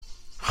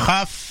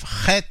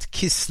Chaf Chet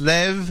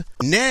Kislev,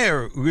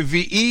 Ner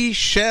Revi'i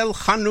Shel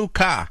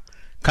Chanukah.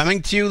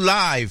 Coming to you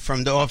live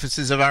from the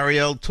offices of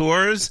Ariel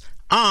Tours,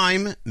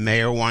 I'm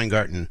Meir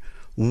Weingarten.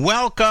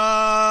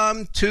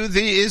 Welcome to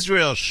the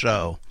Israel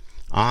Show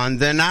on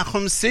the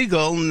Nachum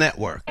Segal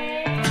Network.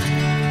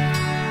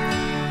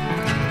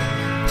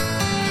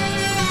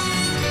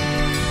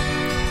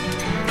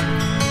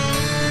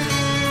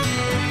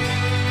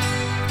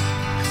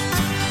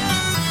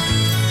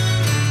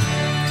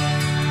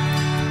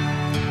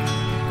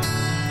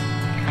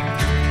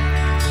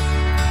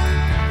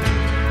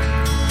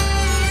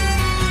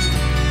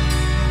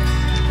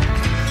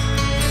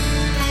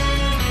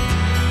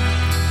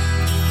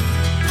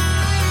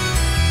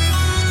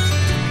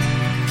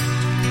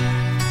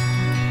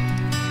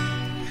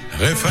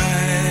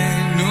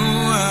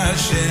 רפאנו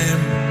השם,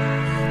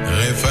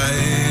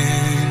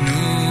 רפאנו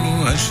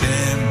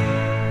השם,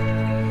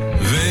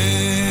 ונרפא,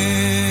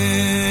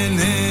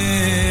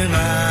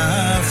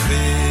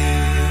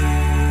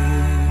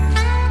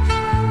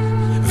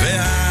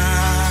 ועלה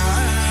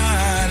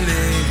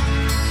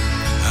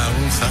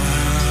ארוחה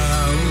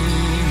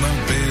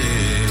ומרפא,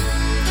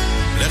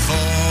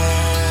 לכל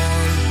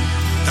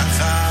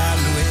תחלואנו.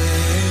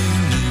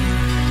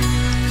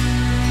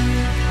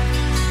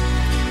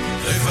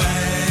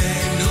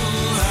 רפאנו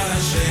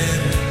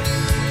השם,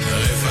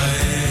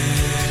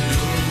 רפאנו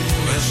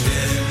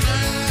השם,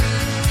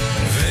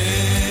 ונרפא,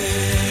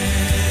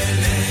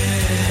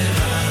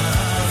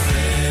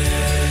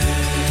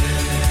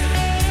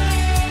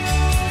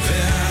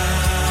 ועלה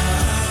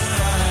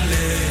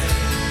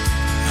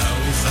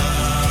ארוחה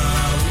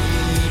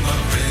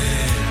ומרפא,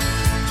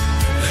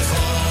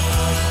 לכל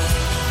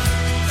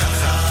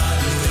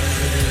תחלואנו.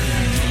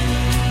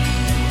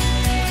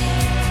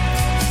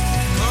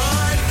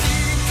 אוי כי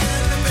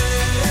כן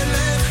מלך,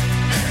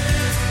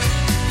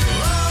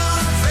 רוב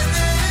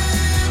ונאמן,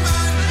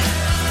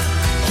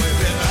 אוי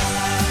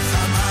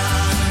ורחמן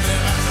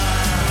ורחם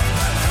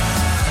על האדם.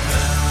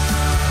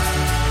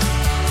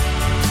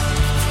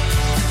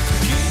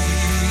 כי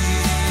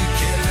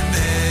כן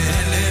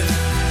מלך,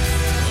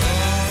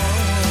 רוב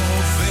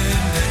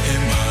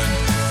ונאמן,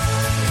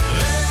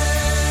 רפאנו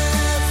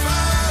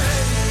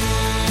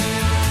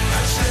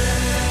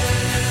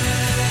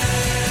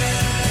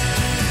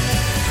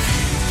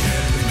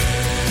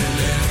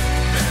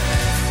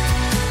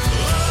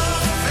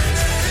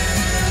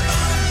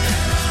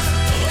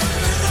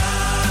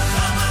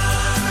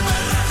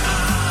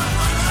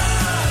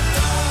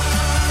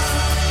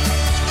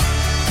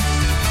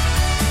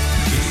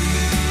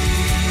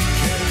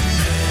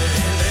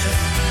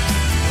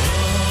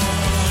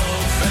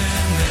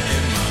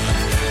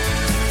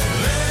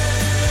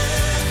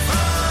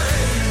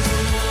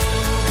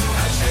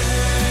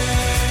השם.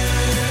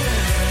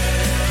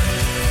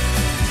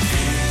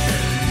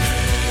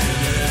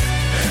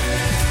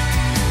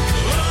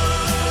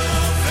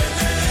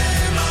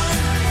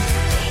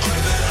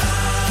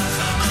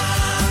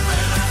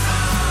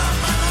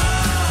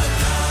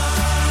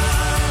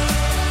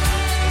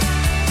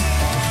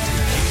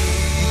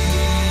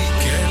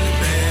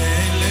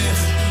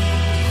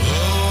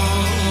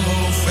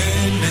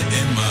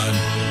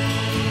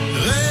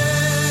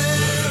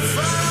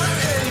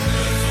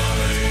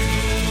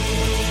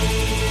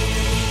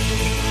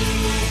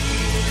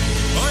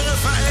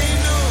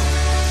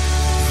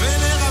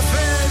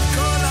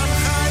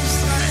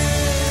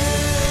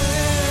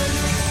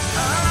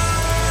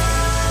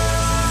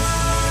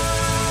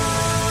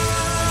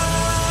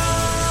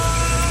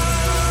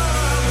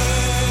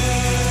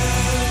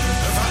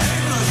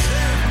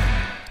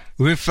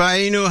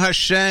 Rifa'enu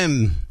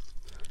Hashem,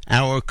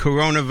 our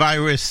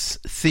coronavirus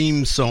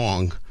theme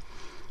song.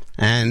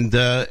 And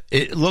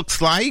it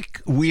looks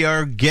like we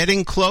are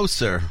getting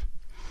closer,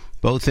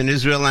 both in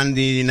Israel and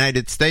the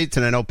United States,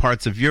 and I know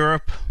parts of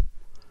Europe.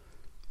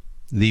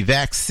 The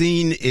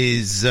vaccine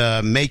is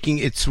making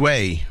its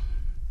way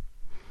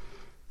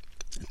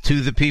to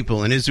the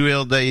people. In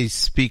Israel, they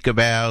speak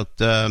about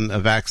a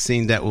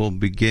vaccine that will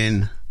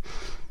begin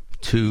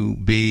to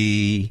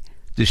be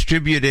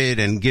distributed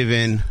and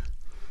given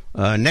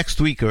next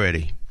week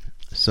already.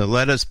 So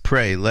let us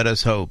pray, let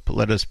us hope,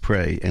 let us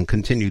pray, and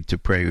continue to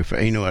pray.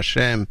 Rifa'enu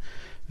Hashem,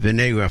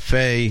 v'nei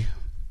rafei,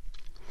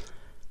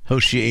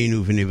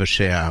 hoshi'enu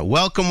v'nivashea.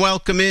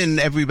 Welcome in,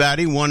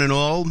 everybody, one and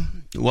all.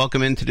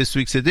 Welcome into this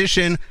week's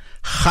edition,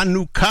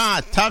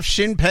 Chanukah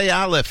Tafshin Pei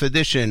Aleph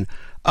edition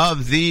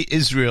of the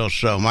Israel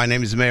Show. My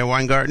name is Meir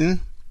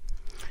Weingarten.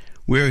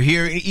 We're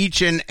here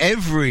each and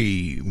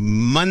every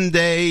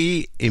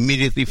Monday,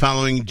 immediately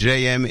following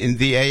JM in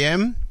the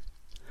AM,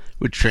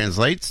 which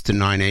translates to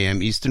 9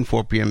 a.m. Eastern,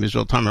 4 p.m.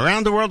 Israel time.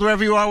 Around the world,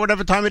 wherever you are,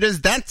 whatever time it is,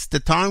 that's the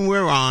time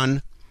we're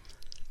on.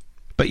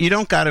 But you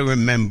don't got to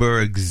remember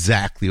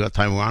exactly what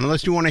time we're on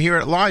unless you want to hear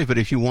it live. But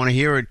if you want to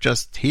hear it,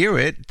 just hear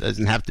it. It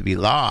doesn't have to be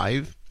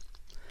live.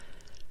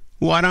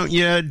 Why don't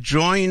you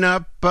join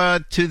up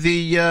to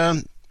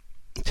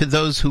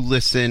those who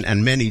listen,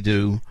 and many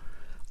do,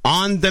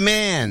 on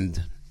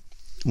demand.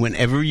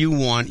 Whenever you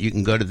want, you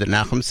can go to the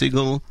Nachum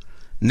Segal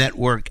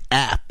Network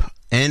app,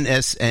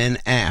 NSN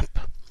app,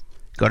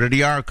 Go to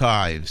the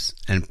archives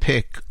and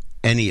pick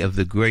any of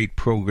the great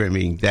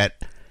programming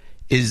that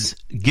is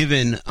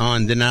given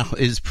on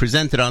is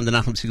presented on the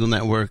Nachum Segal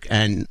Network.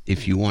 And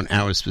if you want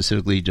ours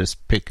specifically,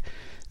 just pick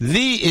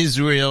The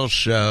Israel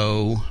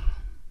Show,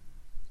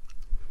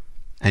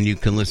 and you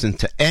can listen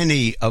to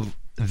any of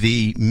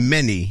the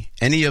many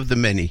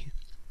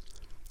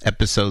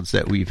episodes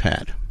that we've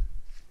had.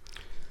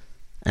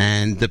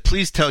 And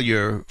please tell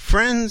your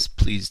friends,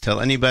 please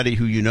tell anybody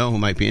who you know who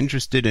might be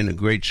interested in a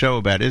great show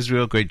about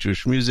Israel, great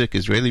Jewish music,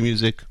 Israeli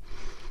music,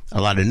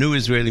 a lot of new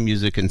Israeli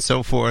music and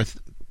so forth.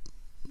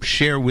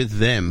 Share with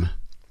them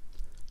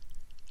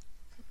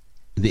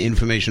the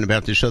information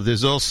about the show.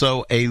 There's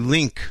also a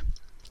link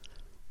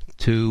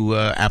to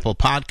Apple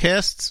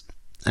Podcasts,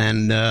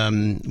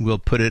 and we'll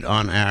put it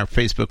on our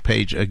Facebook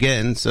page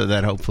again so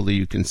that hopefully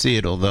you can see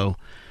it, although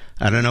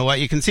I don't know what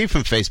you can see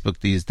from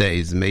Facebook these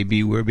days.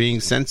 Maybe we're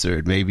being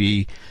censored.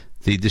 Maybe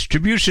the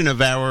distribution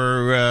of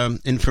our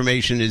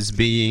information is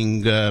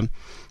being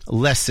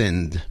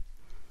lessened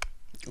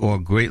or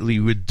greatly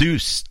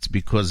reduced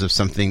because of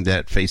something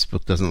that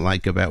Facebook doesn't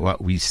like about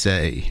what we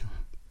say.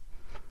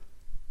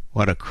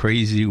 What a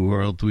crazy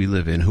world we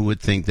live in. Who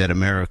would think that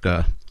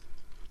America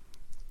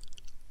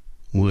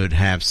would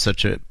have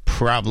such a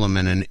problem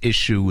and an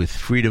issue with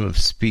freedom of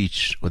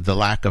speech, with the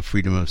lack of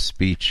freedom of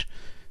speech,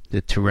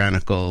 the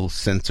tyrannical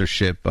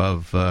censorship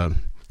of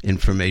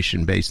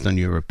information based on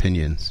your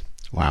opinions.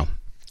 Wow.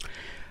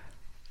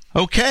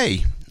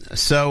 Okay,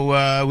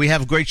 so we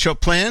have a great show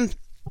planned,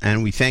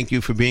 and we thank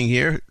you for being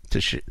here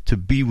to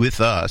be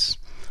with us.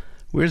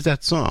 Where's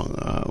that song?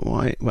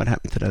 What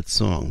happened to that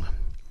song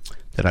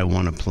that I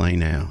want to play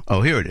now?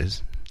 Oh, here it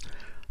is.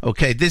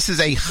 Okay, this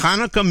is a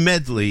Hanukkah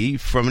medley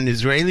from an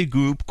Israeli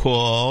group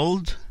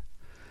called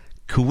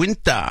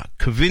Kvinta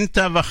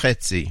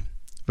Vachetzi.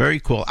 Very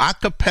cool. A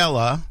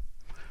cappella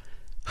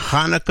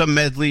Hanukkah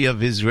medley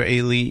of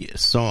Israeli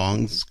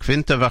songs,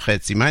 Kvinta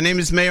Vachetzi. My name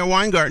is Meir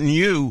Weingarten.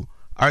 You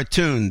are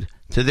tuned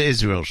to The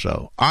Israel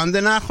Show on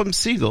the Nachum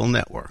Segal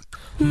Network.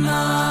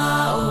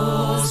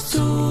 מעוז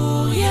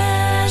צור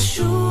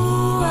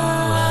ישועתי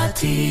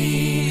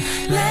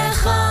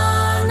לך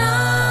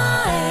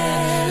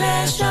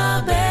נאה לשבח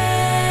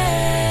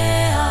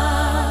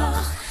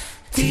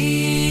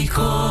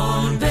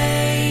תיכון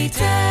בית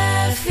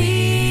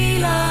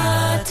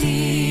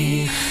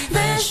תפילתי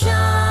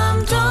ושם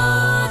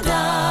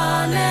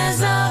תודה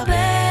נזבח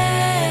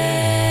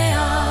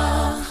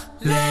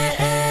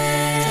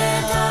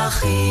לעת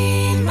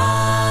הכין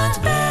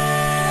מטבח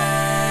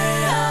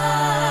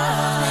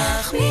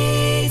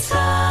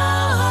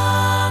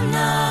מצרם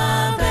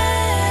נבח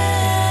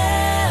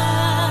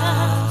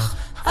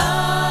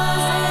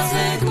אז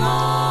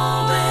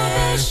אגמור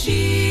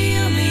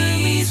בשיר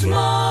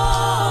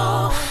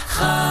מזמור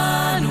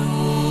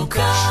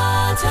חנוכת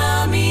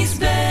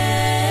המזבח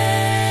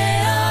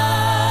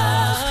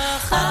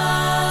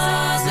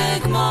אז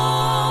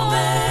אגמור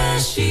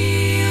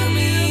בשיר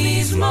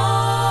מזמור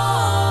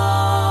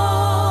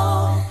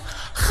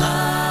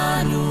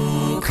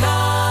חנוכת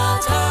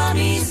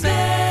המזבח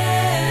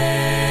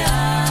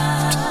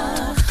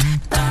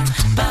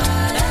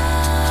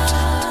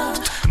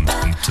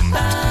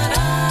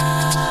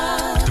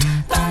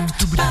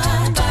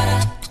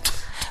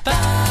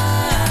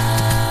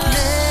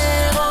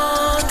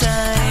נרותי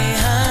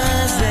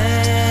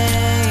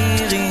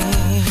הזעירים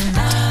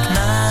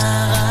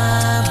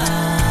נרבו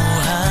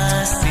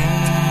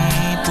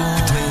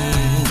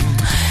הסיפורים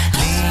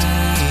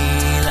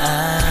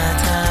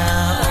לילת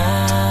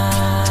האור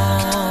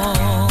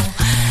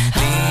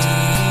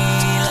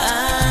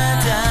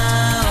לילת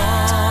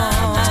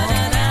האור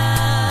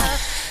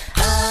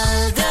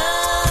על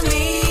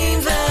דמים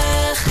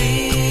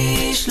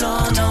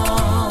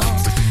וכישלונות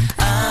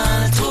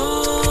על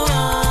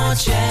תרועות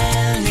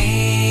של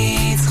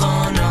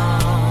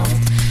ניצחונות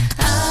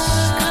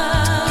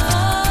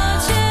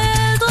הקרבות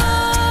של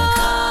דרור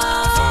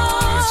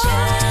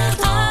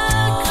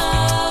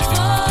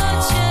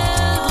הקרבות של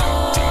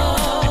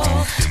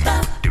דרור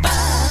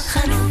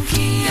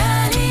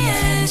בחנוכיה לי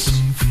אש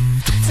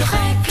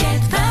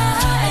צוחקת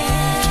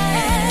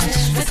באש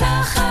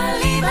וצחה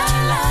לי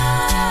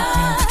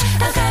בלט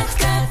על כת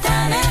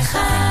קטן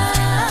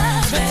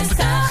אחד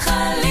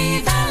וצחה לי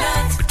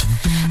בלט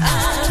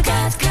על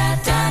כת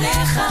קטן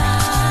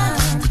אחד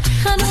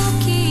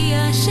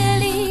חנוכיה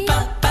שלי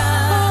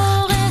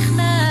אורך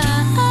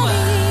נעלי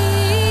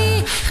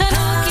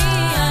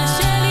חנוכיה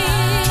שלי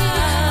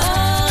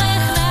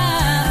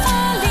אורך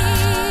נעלי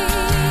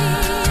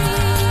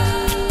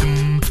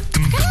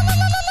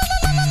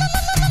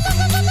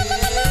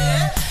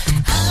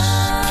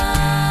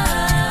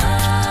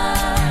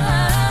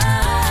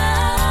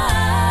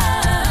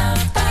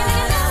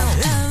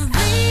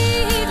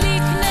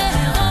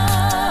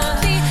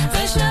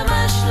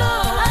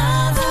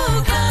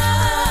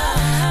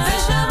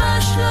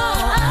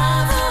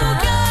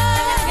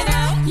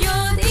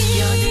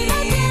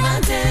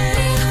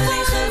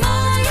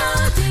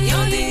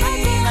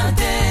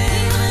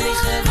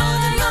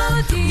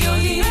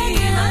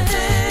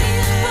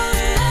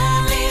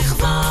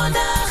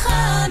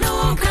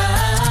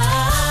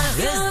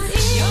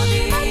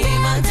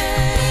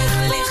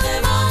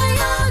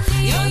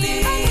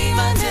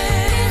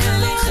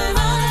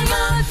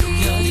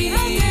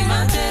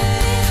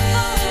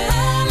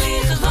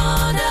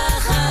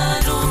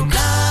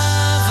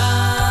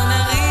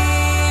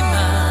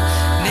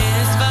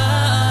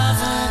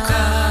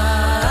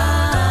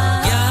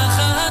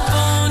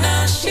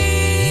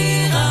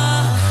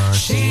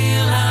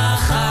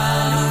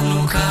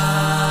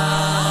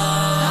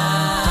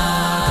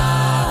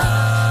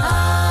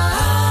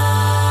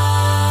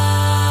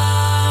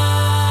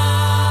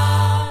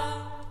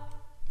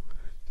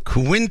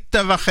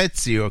Quinta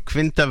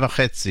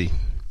Vachetzi,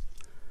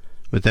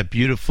 with that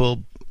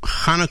beautiful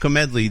Hanukkah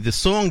medley. The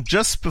song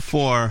just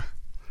before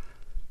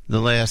the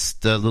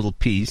last little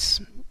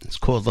piece, it's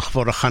called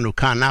L'Chvod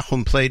Hanukkah.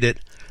 Nachum played it.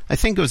 I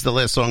think it was the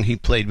last song he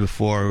played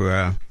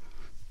before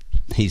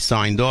he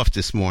signed off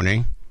this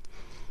morning.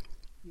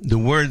 The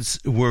words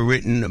were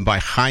written by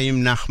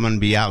Chaim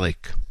Nachman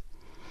Bialik.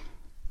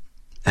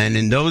 And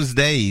in those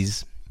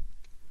days,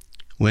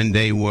 when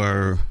they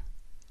were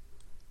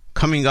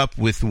coming up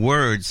with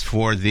words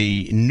for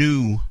the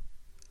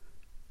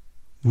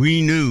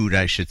renewed,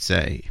 I should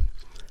say,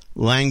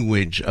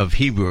 language of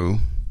Hebrew,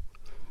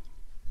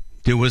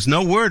 there was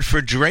no word for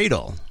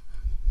dreidel.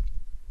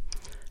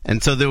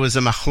 And so there was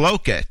a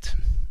machloket.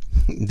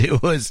 There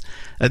was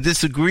a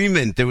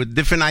disagreement. There were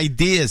different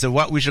ideas of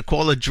what we should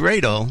call a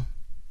dreidel.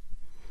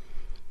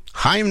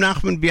 Chaim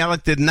Nachman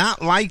Bialik did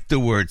not like the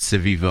word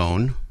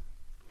sevivon.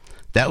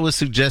 That was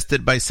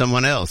suggested by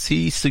someone else.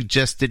 He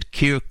suggested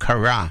kir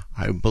kara,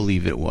 I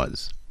believe it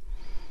was.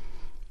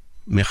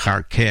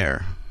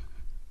 Mecharker.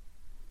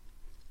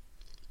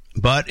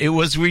 But it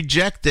was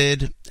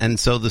rejected, and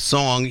so the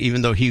song,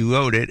 even though he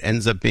wrote it,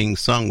 ends up being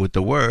sung with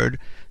the word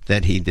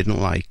that he didn't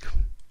like.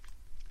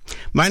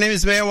 My name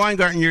is Meir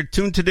Weingarten. You're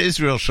tuned to the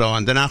Israel Show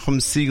on the Nachum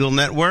Segal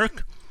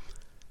Network.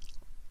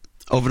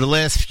 Over the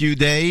last few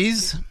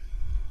days,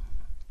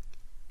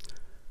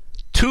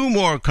 2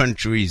 more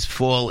countries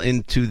fall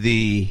into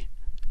the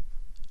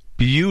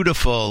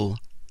beautiful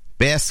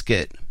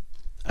basket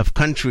of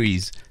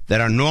countries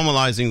that are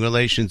normalizing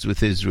relations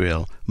with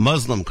Israel.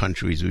 Muslim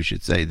countries, we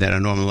should say, that are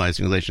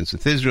normalizing relations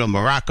with Israel.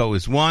 Morocco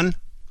is one.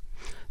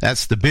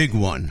 That's the big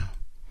one.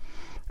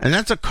 And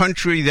that's a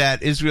country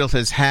that Israel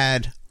has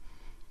had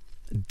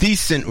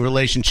decent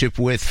relationship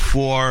with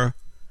for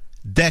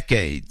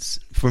decades,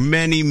 for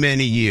many,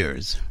 many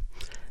years.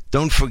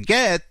 Don't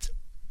forget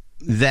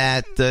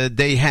that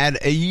they had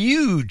a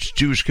huge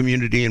Jewish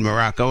community in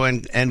Morocco,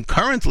 and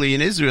currently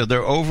in Israel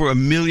there are over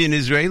 1 million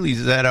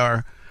Israelis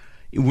that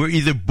were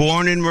either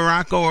born in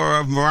Morocco or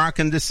of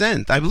Moroccan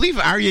descent. I believe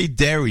Aryeh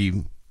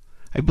Deri,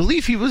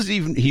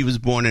 he was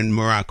born in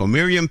Morocco.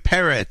 Miriam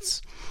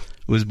Peretz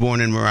was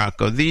born in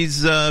Morocco.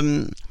 These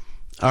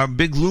are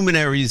big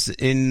luminaries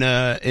in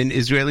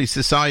Israeli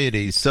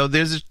society. So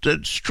there's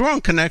a strong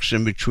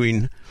connection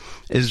between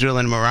Israel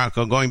and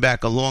Morocco going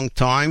back a long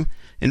time.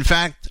 In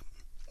fact,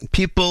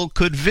 people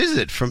could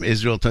visit from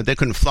Israel. They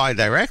couldn't fly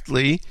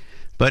directly,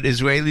 but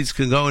Israelis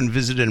could go and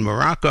visit in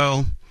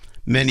Morocco.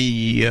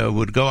 Many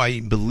would go.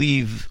 I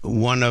believe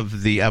one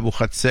of the Abu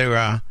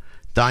Hatzera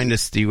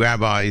dynasty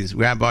rabbis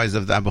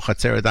of the Abu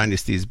Hatzera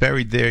dynasty is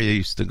buried there. They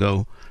used to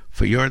go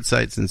for yard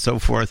sites and so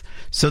forth.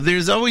 So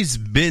there's always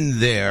been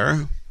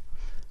there,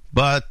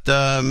 but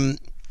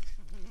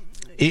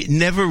it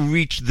never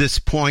reached this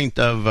point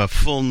of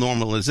full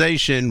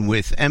normalization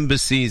with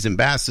embassies,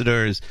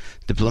 ambassadors,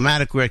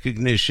 diplomatic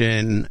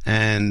recognition,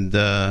 and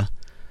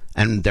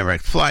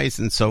direct flights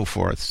and so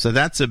forth. So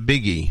that's a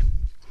biggie.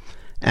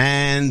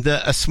 And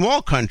a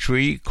small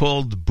country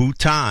called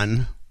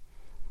Bhutan,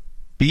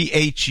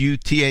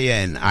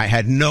 Bhutan. I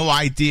had no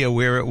idea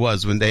where it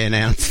was when they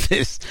announced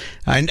this.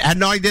 I had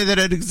no idea that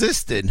it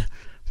existed.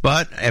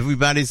 But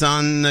everybody's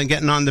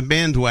getting on the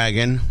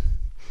bandwagon.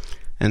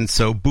 And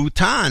so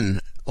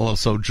Bhutan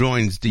also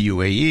joins the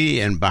UAE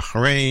and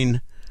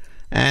Bahrain.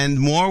 And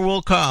more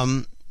will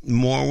come.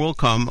 More will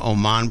come.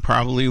 Oman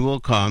probably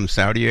will come.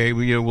 Saudi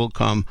Arabia will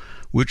come.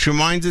 Which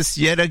reminds us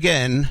yet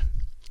again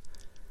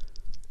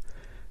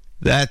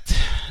that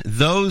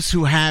those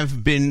who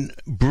have been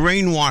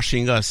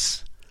brainwashing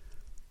us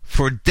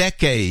for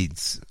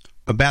decades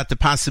about the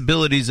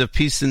possibilities of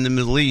peace in the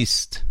Middle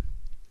East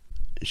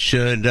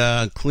should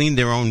clean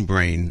their own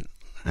brain.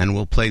 And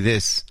we'll play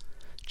this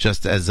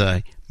just as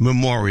a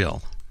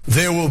memorial.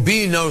 There will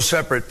be no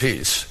separate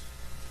peace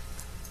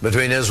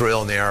between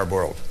Israel and the Arab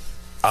world.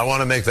 I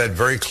want to make that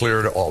very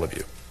clear to all of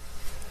you.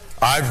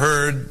 I've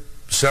heard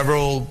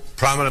several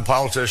prominent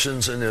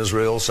politicians in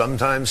Israel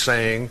sometimes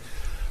saying,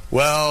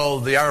 well,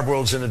 the Arab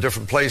world's in a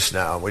different place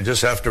now. We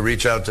just have to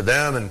reach out to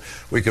them and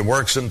we can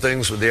work some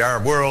things with the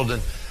Arab world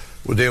and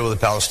we'll deal with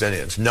the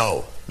Palestinians.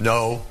 No,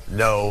 no,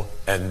 no,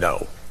 and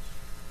no.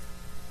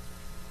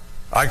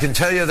 I can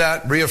tell you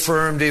that,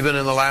 reaffirmed even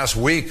in the last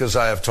week as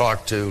I have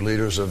talked to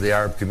leaders of the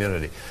Arab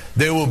community.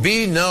 There will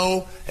be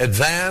no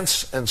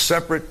advance and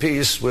separate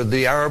peace with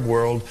the Arab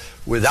world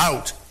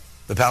without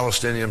the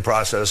Palestinian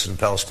process and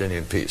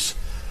Palestinian peace.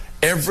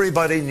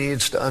 Everybody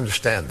needs to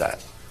understand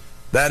that.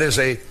 That is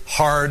a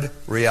hard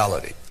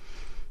reality.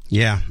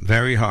 Yeah,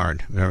 very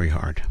hard, very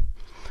hard.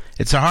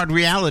 It's a hard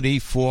reality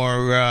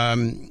for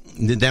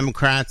the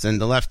Democrats and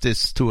the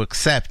leftists to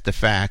accept the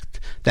fact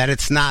that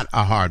it's not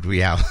a hard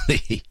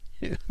reality.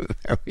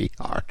 Very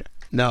hard.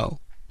 No,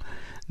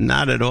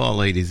 not at all,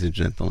 ladies and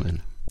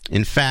gentlemen.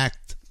 In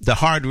fact, the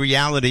hard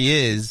reality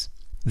is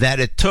that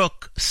it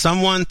took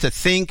someone to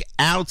think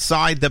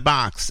outside the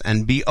box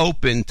and be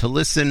open to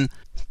listen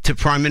to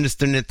Prime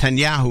Minister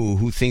Netanyahu,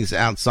 who thinks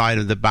outside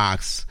of the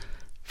box,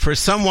 for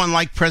someone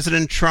like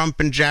President Trump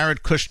and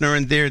Jared Kushner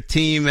and their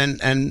team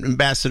and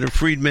Ambassador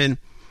Friedman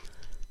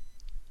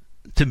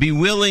to be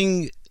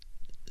willing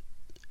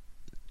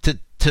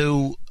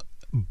to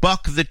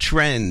buck the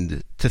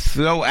trend, to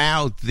throw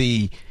out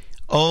the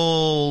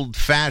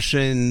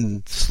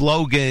old-fashioned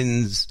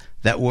slogans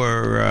that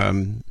were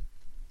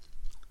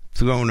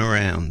thrown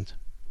around.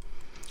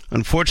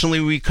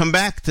 Unfortunately, we come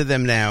back to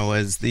them now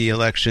as the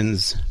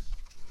elections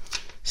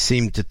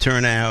seem to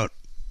turn out,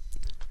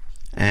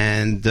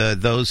 and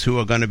those who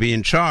are going to be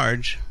in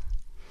charge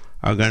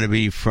are going to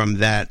be from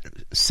that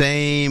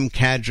same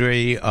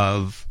cadre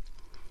of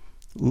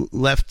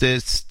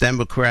leftists,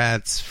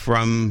 Democrats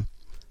from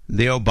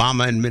the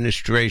Obama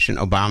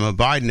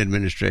Biden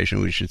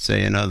administration, we should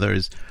say, and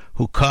others,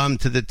 who come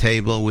to the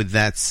table with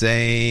that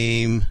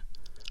same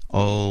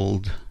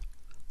old,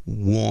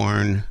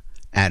 worn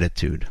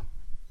attitude.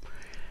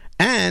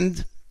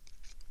 And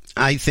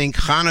I think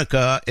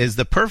Hanukkah is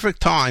the perfect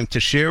time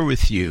to share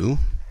with you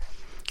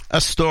a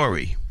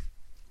story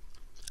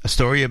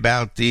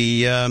about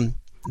the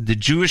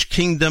Jewish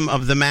kingdom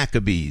of the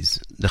Maccabees,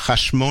 the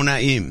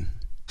Hashmonaim.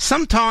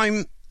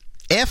 Sometime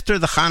after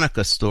the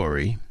Hanukkah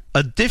story,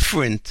 a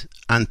different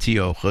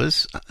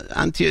Antiochus,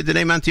 the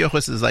name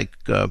Antiochus is like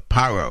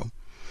Paro.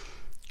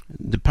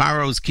 The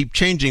Paros keep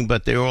changing,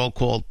 but they're all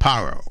called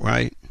Paro,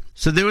 right?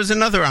 So there was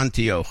another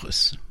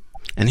Antiochus,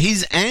 and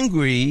he's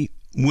angry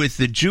with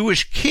the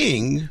Jewish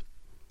king,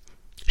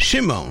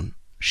 Shimon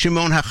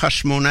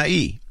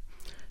HaChashmonai,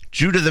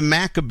 Judah the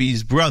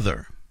Maccabees'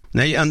 brother.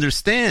 Now you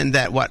understand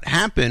that what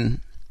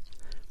happened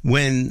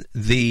when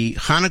the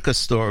Hanukkah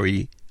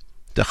story,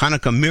 the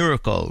Hanukkah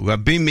miracle,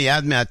 Rabim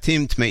Miyad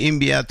Me'atim Tme'im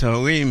Biyad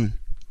Tahorim,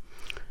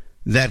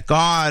 that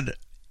God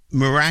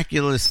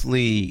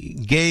miraculously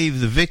gave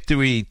the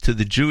victory to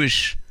the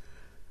Jewish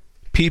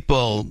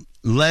people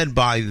led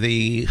by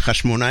the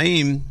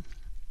Hashmonaim,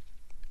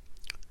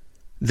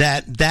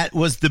 that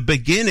was the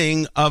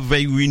beginning of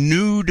a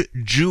renewed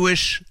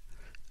Jewish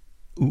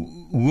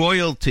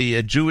royalty,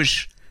 a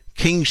Jewish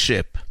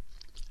kingship,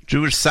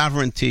 Jewish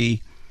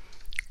sovereignty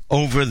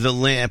over the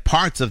land,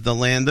 parts of the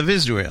land of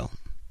Israel.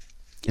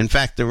 In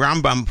fact, the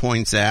Rambam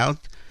points out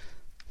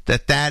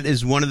that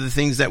is one of the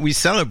things that we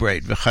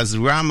celebrate,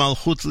 V'chazra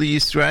Malchut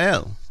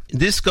LiYisrael.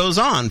 This goes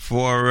on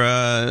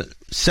for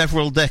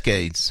several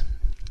decades.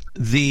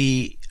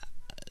 The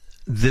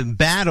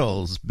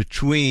battles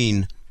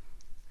between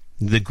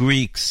the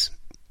Greeks,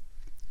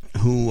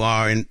 who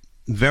are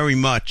very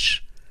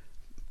much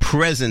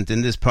present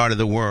in this part of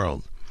the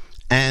world,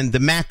 and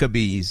the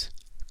Maccabees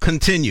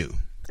continue.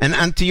 And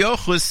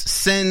Antiochus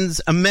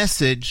sends a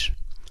message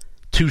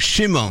to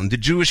Shimon, the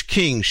Jewish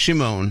king,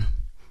 Shimon,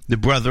 the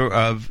brother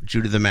of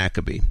Judah the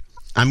Maccabee.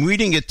 I'm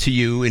reading it to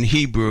you in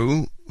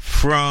Hebrew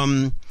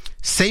from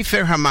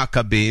Sefer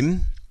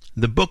HaMaccabim,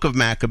 the book of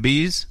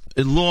Maccabees,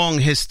 a long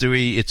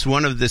history. It's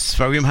one of the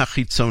Sfarim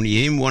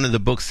HaChitzoniyim, one of the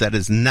books that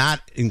is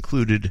not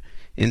included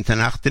in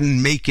Tanakh,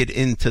 didn't make it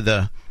into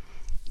the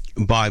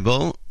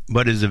Bible,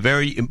 but is a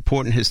very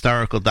important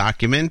historical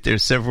document.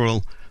 There's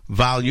several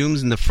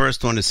volumes, and the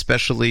first one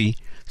especially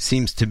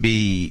seems to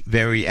be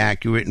very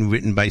accurate and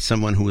written by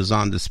someone who was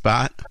on the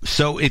spot.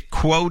 So it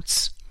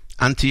quotes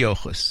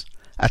Antiochus.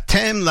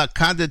 Atem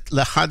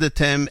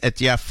lachadetem et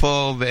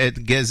Yafo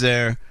ve'et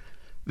Gezer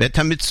ve'et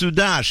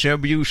hamitzuda asher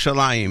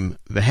b'Yerushalayim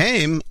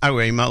ve'hem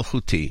arei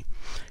malchuti.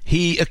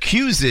 He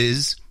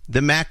accuses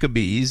the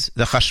Maccabees,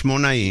 the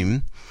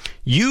Hashmonaim,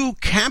 you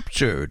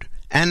captured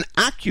and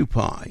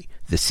occupy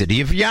the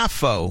city of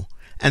Yafo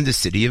and the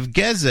city of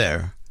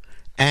Gezer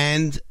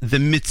and the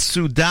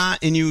Mitzuda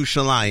in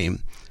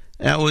Yerushalayim.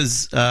 That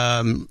was,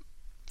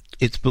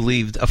 it's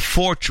believed, a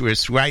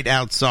fortress right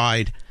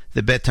outside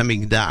the Bet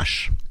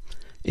HaMikdash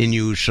in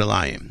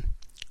Yerushalayim.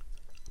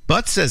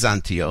 But, says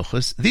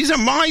Antiochus, these are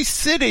my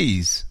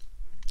cities,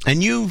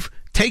 and you've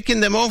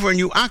taken them over and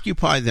you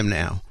occupy them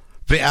now.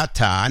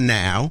 Ve'ata,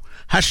 now,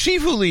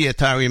 hashivu li et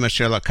harim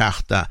asher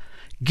lakachta.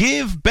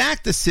 Give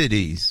back the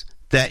cities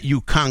that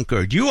you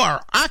conquered. You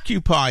are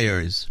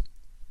occupiers.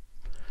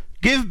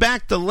 Give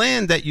back the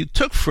land that you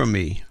took from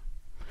me.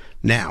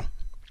 Now,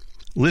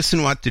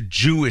 listen what the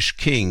Jewish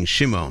king,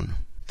 Shimon,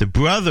 the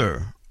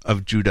brother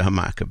of Judah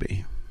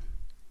HaMaccabee,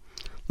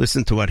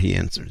 listen to what he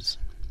answers.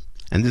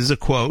 And this is a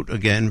quote,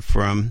 again,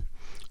 from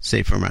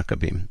Sefer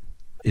Maccabim.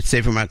 It's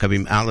Sefer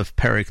Maccabim, Aleph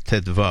Perek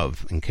Tet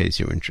Vav, in case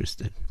you're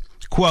interested.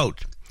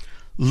 Quote,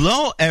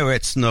 Lo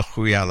eretz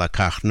nochriya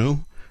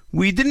lakachnu,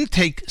 we didn't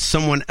take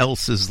someone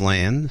else's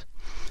land.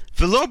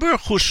 V'lo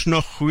b'rechush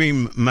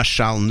nochrim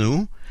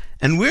mashalnu,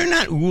 and we're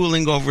not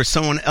ruling over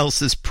someone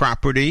else's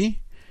property.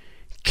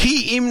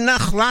 Ki im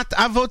nachlat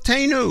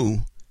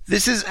avotenu,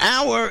 this is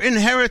our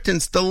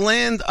inheritance, the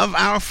land of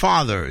our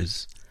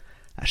fathers.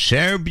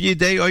 Asher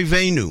b'yidei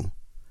oivenu,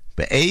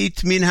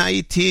 be'eit min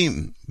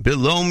ha'itim,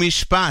 below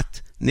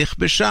mishpat,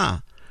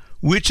 nichbesha,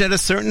 which at a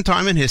certain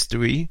time in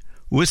history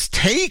was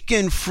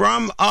taken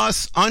from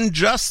us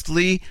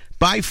unjustly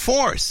by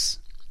force.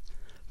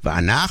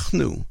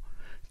 V'anachnu,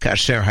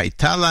 kasher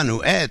haita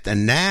lanu et,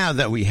 and now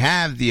that we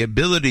have the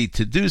ability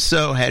to do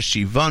so,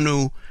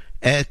 hashivanu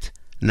et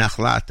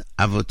nachlat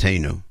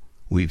avotenu.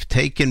 We've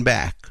taken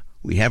back,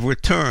 we have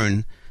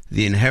returned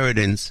the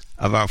inheritance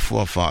of our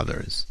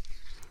forefathers.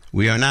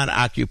 We are not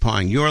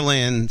occupying your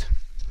land,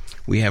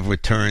 we have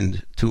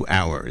returned to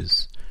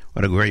ours.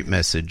 What a great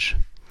message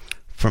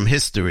from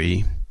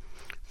history,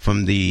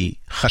 from the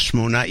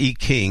Hashmona'i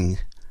king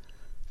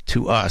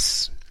to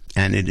us.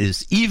 And it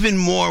is even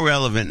more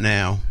relevant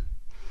now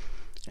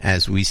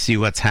as we see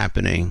what's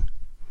happening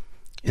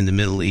in the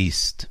Middle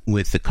East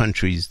with the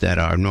countries that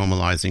are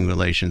normalizing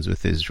relations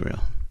with Israel.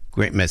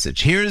 Great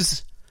message.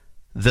 Here's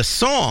the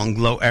song,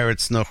 Lo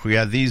Eretz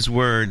Nochria. These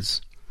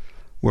words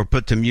were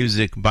put to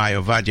music by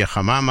Ovadia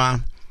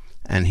Hamama,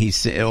 and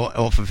he's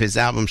off of his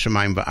album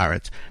Shemayim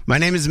Va'aretz. My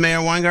name is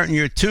Meir Weingarten.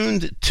 You're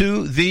tuned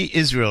to The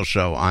Israel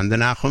Show on the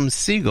Nachum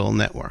Segal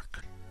Network.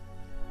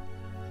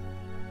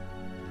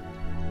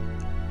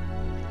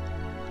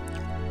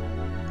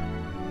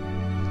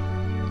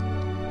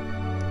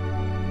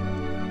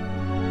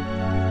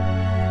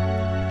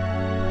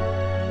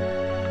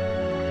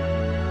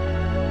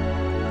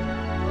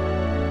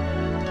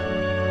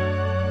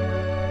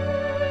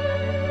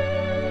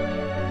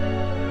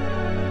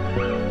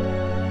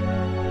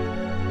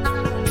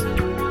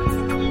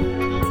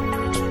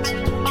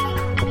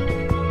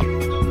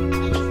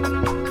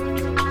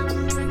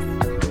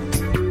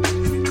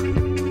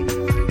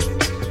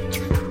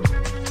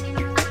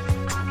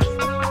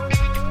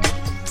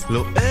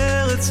 לא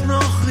ארץ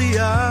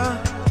נוכריה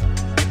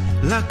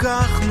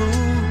לקחנו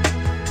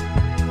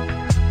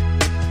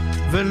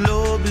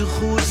ולא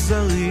ברכוש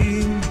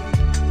זרים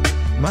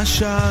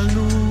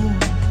משלנו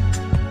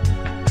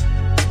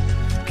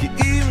כי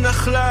אם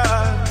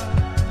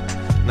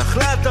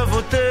נחלת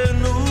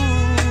אבותינו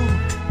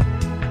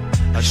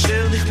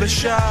אשר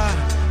נכבשה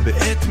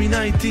בעת מן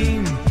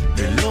העיתים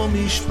ולא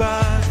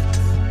משפט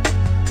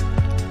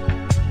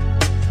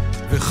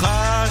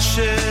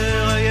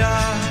וכאשר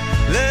היה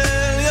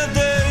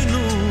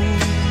לידינו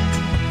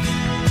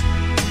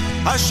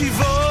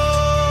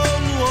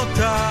השיבונו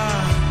אותה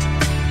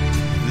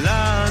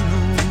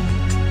לנו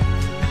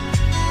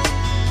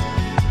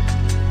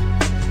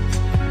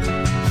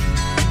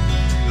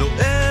לא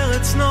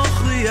ארץ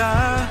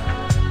נוכריה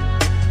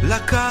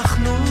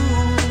לקחנו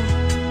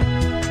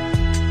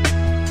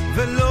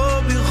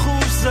ולא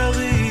ברכוש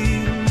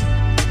זרים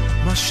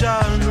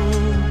משלנו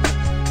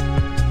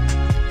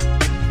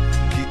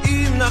כי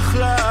אם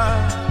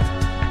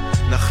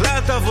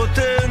נחלת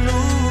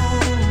אבותינו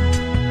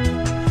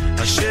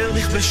אשר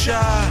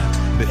נכבשה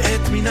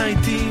בעת מן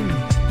העיתים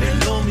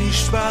ללא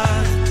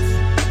משפט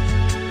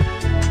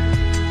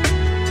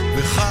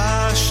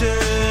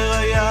וכאשר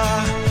היה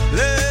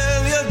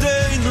ליל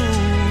ידינו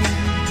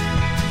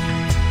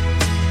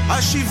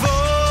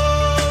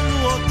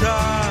השיבונו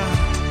אותה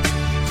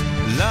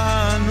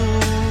לנו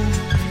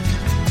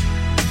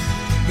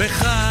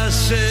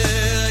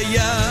וכאשר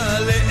היה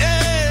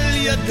ליל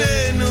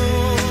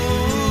ידינו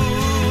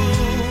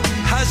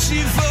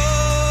השיבונו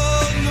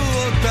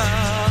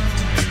אותה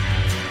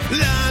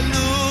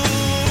לנו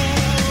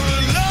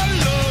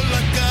לא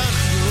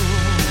לקחנו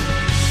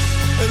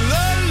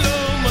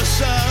לא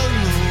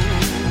מסרנו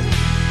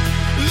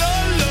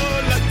לא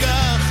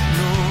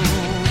לקחנו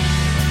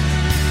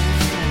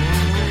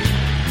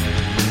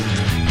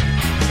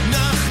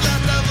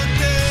נחלת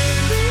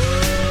אבותינו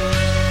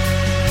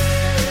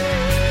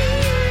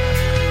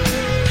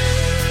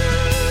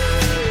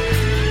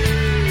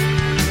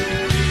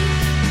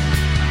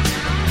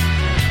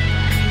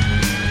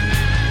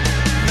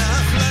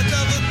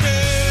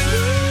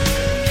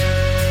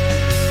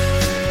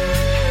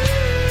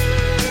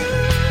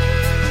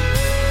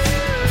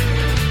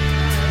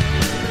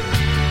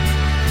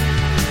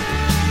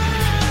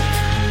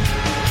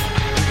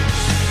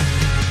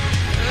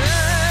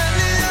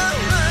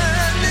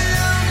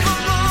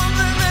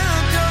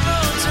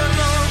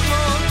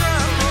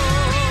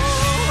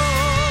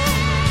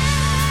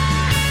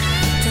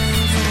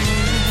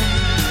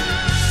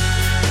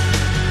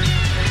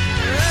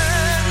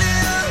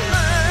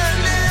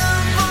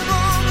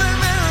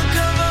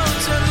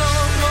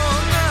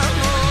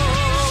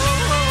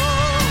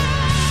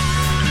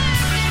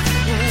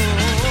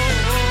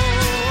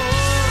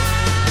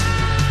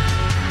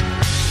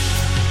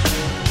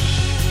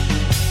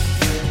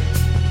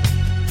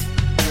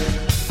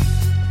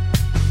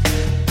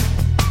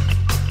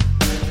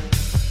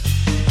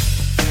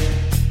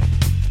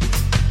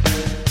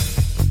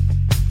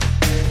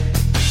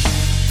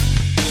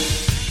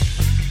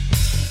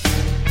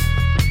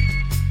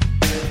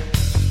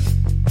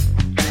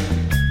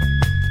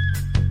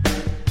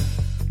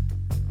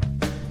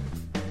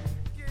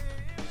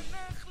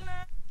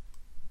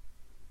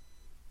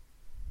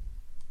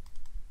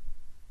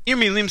Meir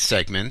Milim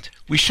segment,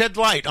 we shed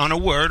light on a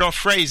word or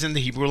phrase in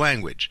the Hebrew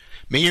language.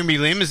 Meir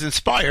Milim is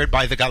inspired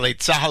by the Galei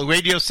Tzahal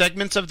radio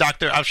segments of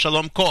Dr.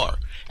 Avshalom Kor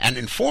and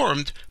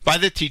informed by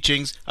the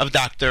teachings of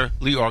Dr.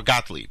 Lior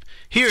Gottlieb.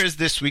 Here is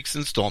this week's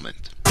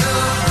installment.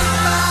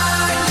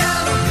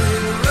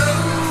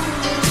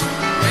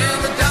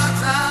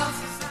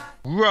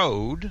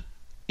 Road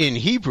in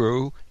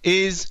Hebrew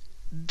is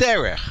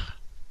derech.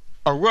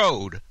 a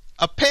road.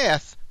 A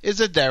path is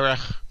a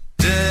derech.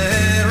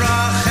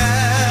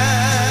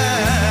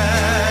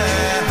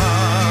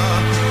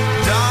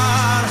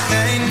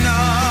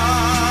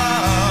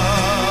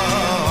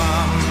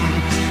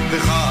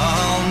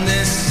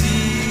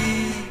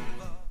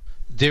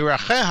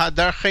 Deracheha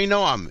darchei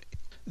noam.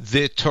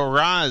 The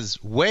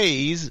Torah's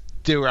ways,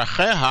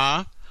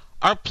 deracheha,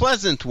 are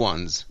pleasant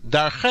ones.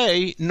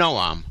 Darchei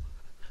noam.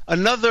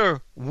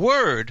 Another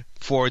word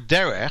for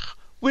derech,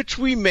 which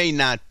we may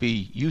not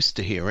be used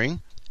to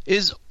hearing,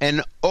 is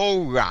an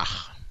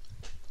orach.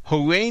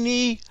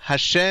 Horeini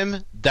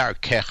Hashem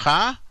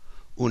darkecha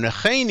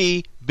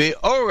unecheni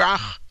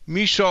beorach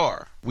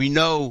mishor. We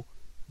know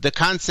the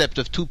concept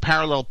of two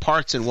parallel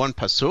parts in one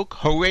pasuk.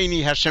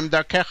 Horeini Hashem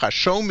darkecha.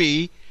 Show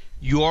me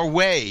your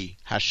way,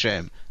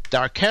 Hashem.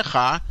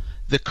 Darkecha,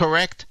 the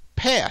correct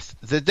path,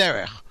 the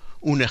derech.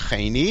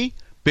 Unecheni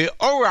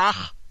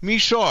beorach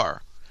mishor.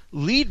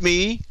 Lead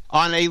me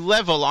on a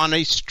level, on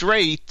a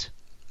straight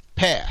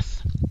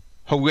path.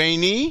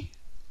 Horeini,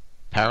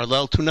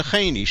 parallel to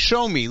necheni.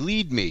 Show me,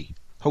 lead me.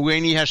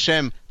 Horeini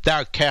Hashem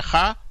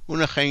darkecha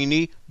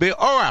unecheni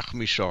beorach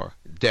mishor.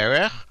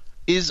 Derech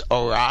is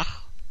orach,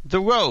 the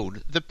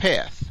road, the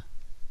path.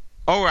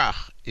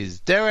 Orach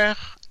is derech,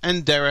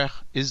 and derech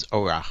is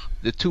orach.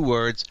 The two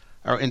words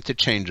are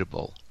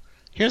interchangeable.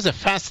 Here's a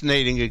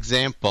fascinating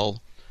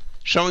example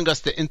showing us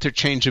the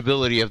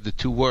interchangeability of the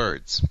two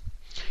words.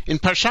 In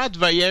Parshat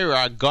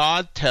Vayera,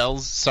 God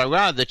tells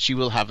Sarah that she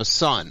will have a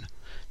son.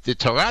 The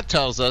Torah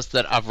tells us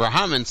that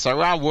Avraham and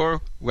Sarah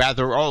were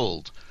rather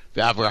old.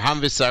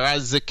 Avraham v'Sarah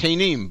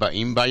zekenim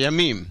ba'im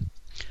bayamim.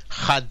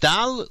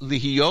 Chadal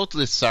lihiyot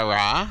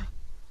l'Sarah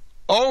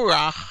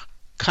orach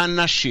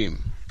kanashim.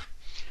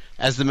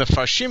 As the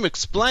Mefarshim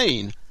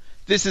explain,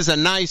 this is a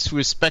nice,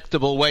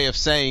 respectable way of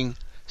saying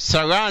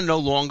Sarah no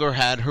longer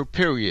had her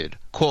period,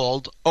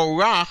 called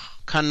orach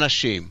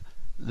kanashim,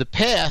 the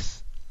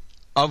path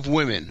of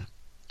women,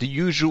 the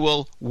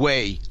usual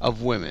way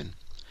of women.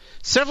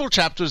 Several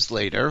chapters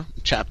later,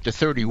 chapter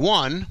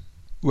 31,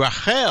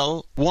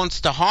 Rachel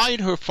wants to hide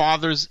her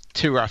father's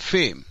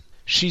tirafim.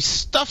 She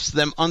stuffs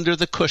them under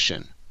the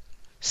cushion,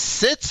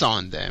 sits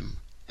on them,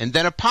 and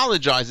then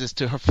apologizes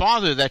to her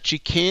father that she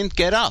can't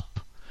get up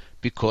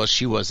because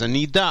she was a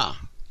nidah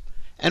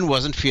and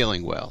wasn't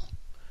feeling well.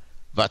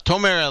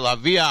 Vatomer el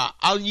avia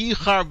al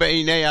yichar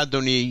be'inei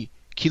Adoni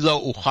ki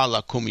lo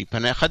uchal lakum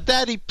mipanecha.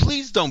 Daddy,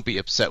 please don't be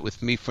upset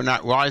with me for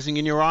not rising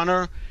in your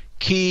honor.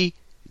 Ki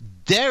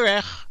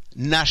derech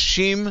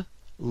nashim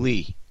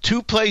li.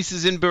 Two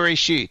places in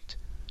Bereshit,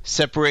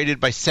 separated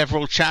by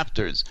several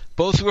chapters,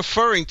 both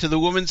referring to the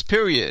woman's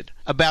period.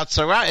 About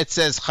Sarah, it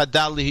says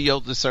Chadal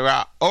lihiyot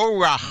l'Sarah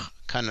orach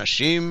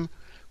kanashim.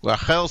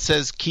 Rachel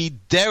says Ki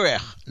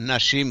derech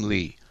nashim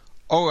li.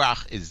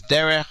 Orach is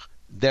derech,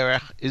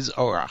 derech is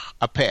orach,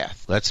 a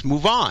path. Let's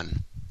move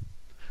on.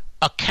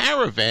 A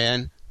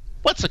caravan.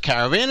 What's a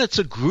caravan? It's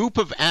a group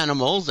of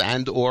animals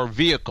and or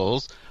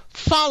vehicles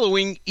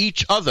following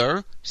each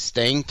other,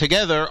 staying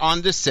together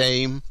on the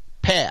same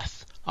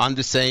path, on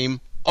the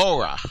same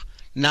orach.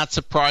 Not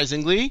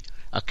surprisingly,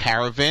 a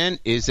caravan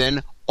is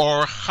an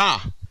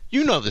orcha.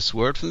 You know this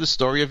word from the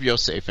story of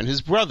Yosef and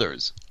his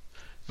brothers.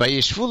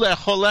 Vayishvu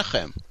le'echol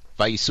lechem,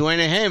 vayisu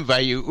einehem,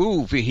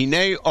 vayiru,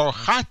 v'hinei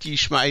orchat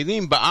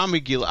Yishmaelim ba'am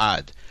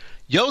Gilad.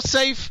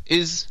 Yosef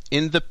is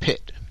in the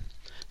pit.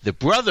 The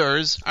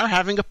brothers are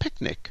having a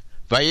picnic.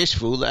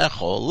 Vayishvu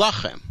le'echol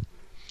lechem.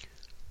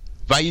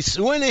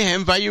 Vayisu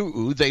einehem,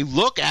 vayiru, they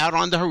look out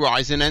on the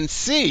horizon and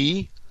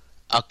see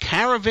a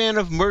caravan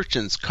of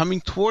merchants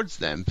coming towards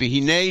them.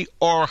 V'hinei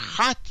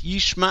orchat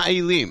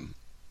Yishmaelim.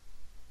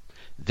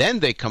 Then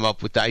they come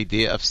up with the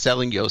idea of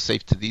selling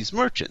Yosef to these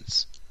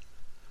merchants.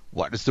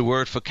 What is the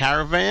word for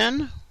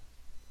caravan?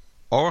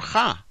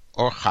 Orcha,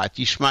 orchat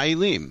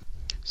Yishmaelim.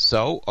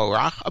 So,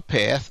 orach, a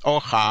path,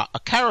 orcha, a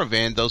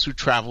caravan, those who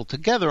travel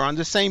together on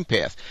the same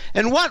path.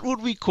 And what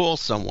would we call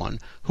someone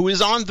who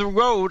is on the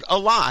road a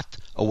lot,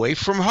 away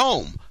from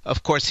home?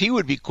 Of course, he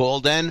would be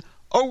called an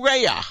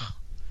oreach.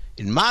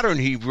 In modern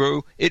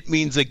Hebrew, it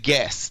means a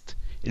guest.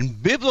 In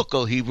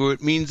biblical Hebrew,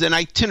 it means an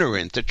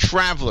itinerant, a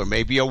traveler,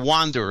 maybe a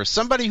wanderer,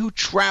 somebody who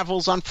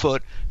travels on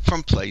foot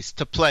from place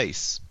to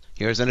place.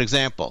 Here's an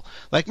example.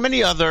 Like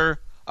many other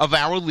of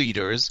our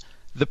leaders,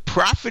 the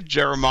prophet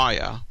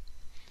Jeremiah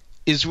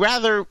is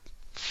rather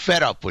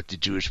fed up with the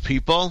Jewish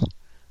people.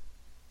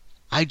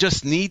 I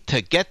just need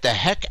to get the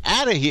heck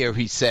out of here,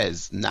 he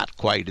says. Not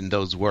quite in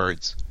those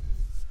words.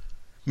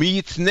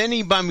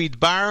 Miyitzneni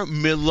bamidbar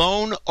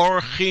milon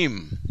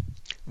orchim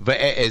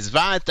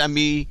ve'ezva et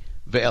ami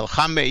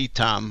ve'elcha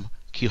me'itam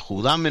ki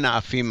chulam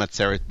mena'afim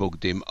atzeret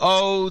bogdim.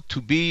 Oh,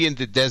 to be in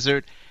the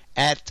desert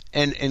at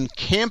an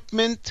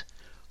encampment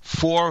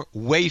for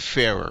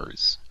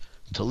wayfarers,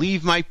 to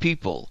leave my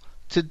people,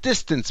 to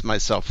distance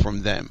myself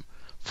from them,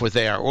 for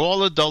they are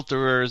all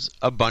adulterers,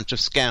 a bunch of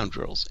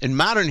scoundrels. In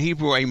modern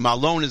Hebrew, a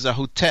malon is a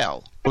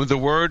hotel, from the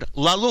word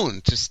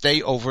lalun, to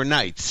stay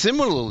overnight.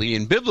 Similarly,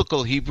 in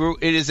biblical Hebrew,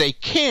 it is a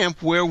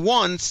camp where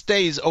one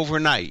stays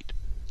overnight.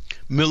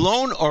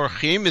 Milon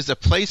Orchim is a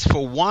place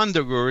for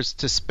wanderers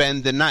to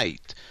spend the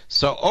night.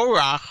 So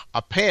Orach,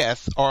 a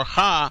path,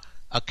 Orcha,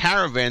 a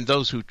caravan,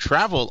 those who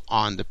travel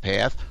on the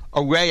path,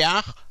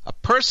 Oreach, a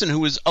person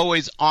who is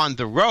always on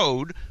the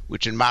road,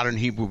 which in modern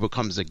Hebrew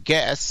becomes a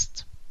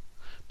guest.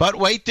 But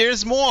wait,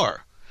 there's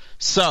more.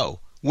 So,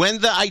 when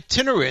the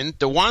itinerant,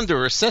 the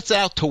wanderer, sets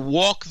out to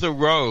walk the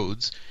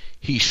roads,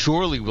 he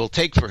surely will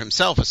take for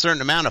himself a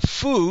certain amount of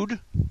food,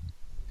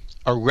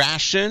 a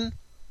ration,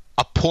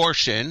 a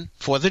portion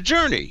for the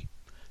journey.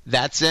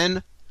 That's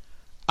an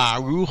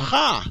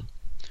arucha,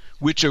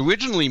 which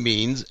originally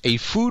means a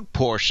food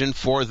portion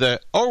for the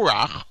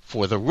orach,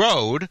 for the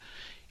road,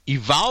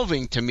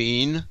 evolving to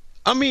mean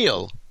a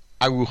meal,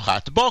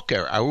 aruchat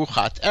boker,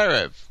 aruchat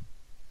erev.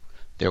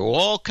 They're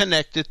all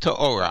connected to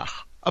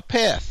orach, a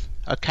path,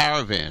 a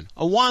caravan,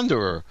 a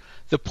wanderer,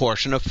 the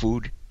portion of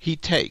food he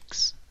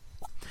takes.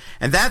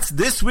 And that's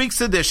this week's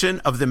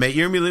edition of the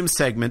Meir Milim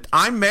segment.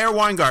 I'm Meir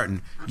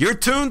Weingarten. You're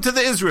tuned to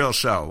the Israel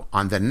Show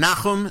on the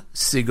Nachum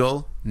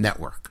Segal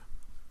Network.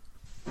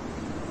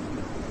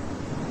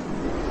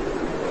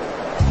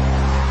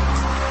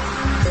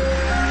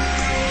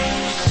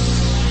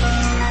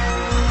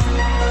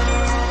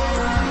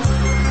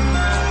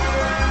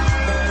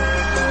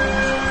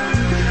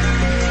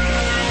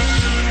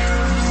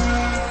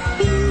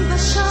 אם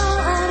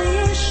בשער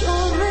יש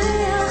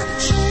אורח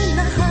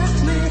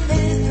שנחת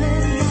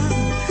מעבר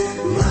ים,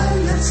 מה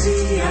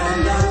נציע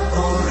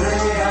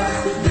לאורח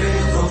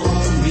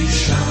בבואו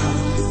משם?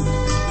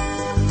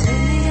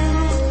 תן לי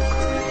ירוק,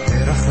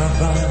 פרח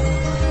לבן,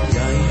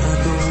 יין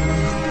אדום,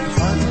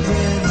 פת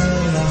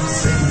ומלח,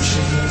 זה מה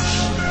שיש,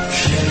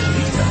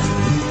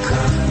 שאיתנו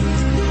כאן.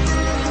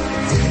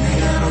 תן לי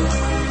ירוק,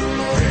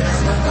 פרח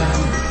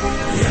לבן,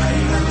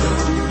 יין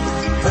אדום,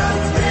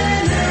 פת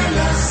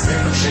ומלח, זה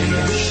מה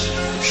שיש,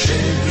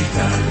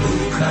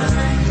 שאיתנו כאן.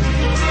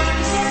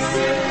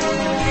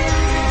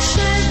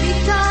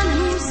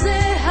 שביתנו זה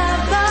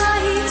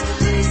הבית,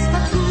 פריס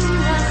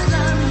פתוח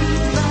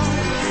למדבר,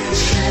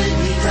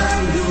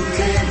 שניתנו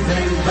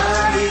כבן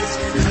בית,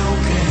 לא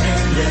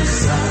כהלך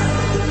זר.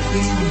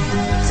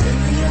 תן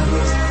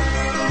ירוק,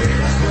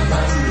 פרח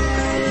לבן,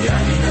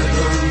 יין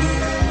אדום,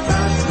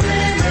 פת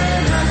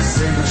ומלח,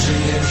 זה מה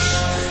שיש,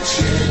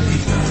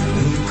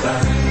 שניתנו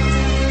כאן.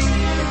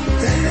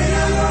 תן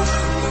ירוק,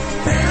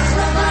 פרח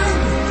לבן,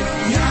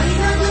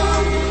 יין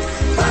אדום,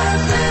 פת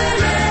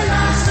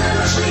ומלח, זה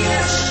מה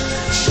שיש,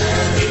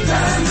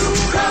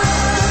 שניתנו כאן.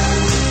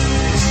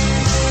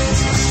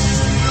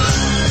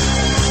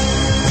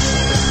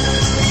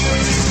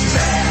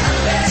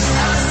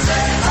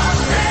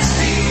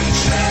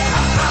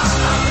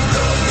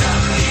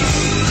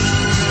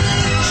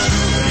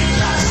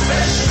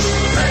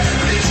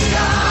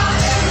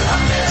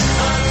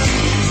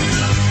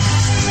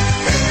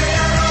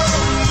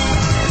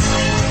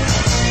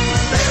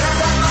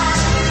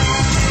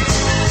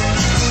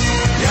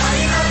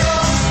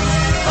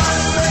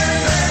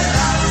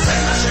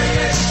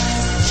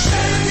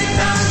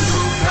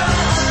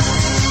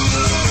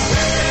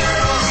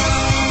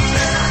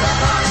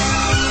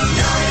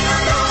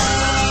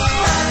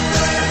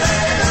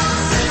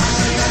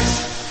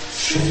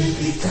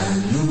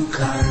 שניתנו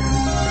כאן.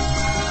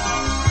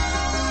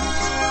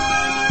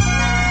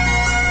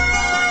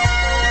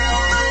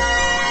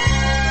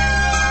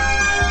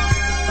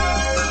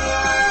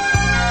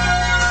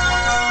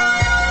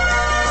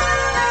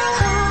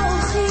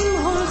 האורחים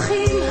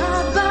הולכים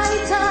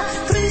הביתה,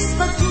 פריס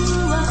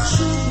פתוח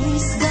שוב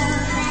נסגר.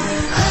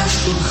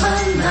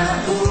 השולחן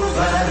נעור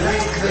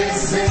וריק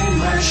וזה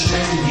מה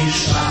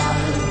שנשאר.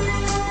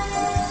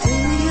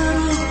 תן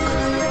ירוק,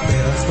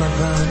 פרח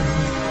לבן,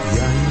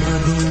 יין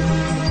אדום,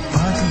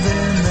 פת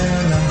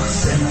ומלח,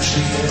 זה מה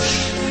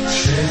שיש,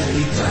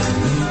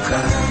 שאיתנו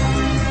כאן.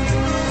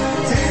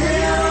 תן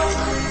ירוק,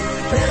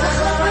 פרח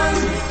לבן,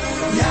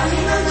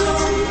 יין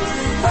אדום,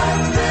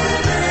 פת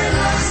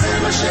ומלח, זה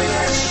מה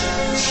שיש,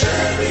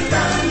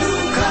 שאיתנו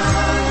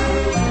כאן.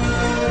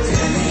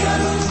 תן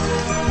ירוק,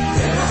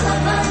 פרח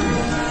לבן,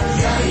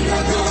 יין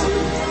אדום,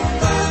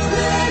 פת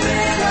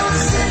ומלח,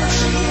 זה מה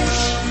שיש,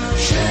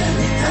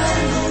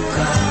 שאיתנו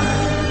כאן.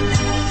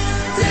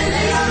 תן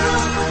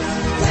ירוק,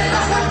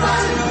 פרח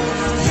לבן,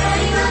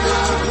 יין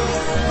אדום,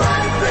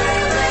 פת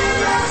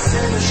ומלח,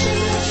 זה מה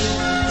שיש,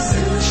 זה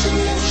מה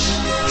שיש,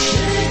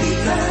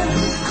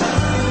 שאיתנו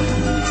כאן.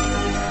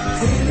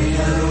 תן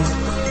ירוק,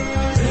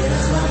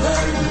 פרח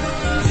לבן,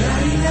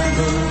 יין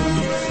אדום,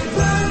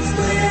 פת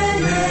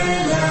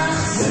ומלח,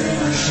 זה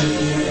מה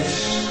שיש,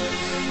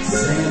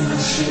 זה מה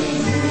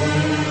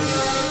שיש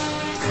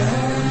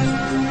כאן.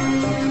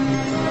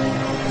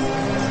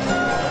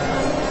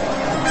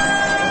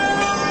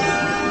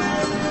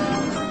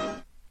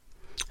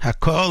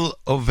 Hakol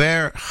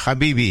Over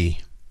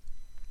Habibi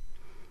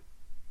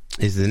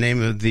is the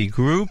name of the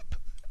group.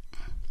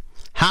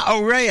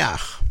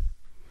 Ha'oreach,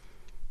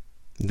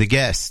 the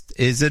guest,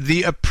 is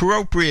the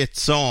appropriate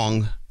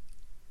song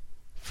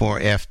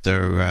for after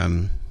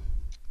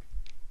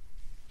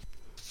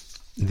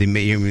the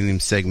Meir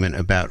Milim segment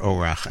about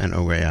Orach and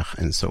Oreach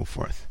and so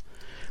forth.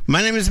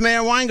 My name is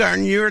Meir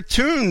Weingarten. You're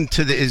tuned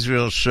to the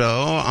Israel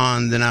Show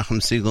on the Nachum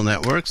Segal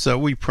Network. So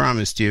we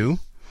promised you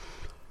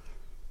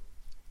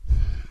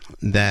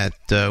that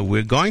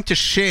we're going to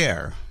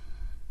share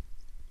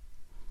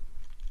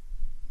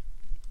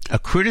a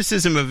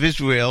criticism of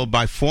Israel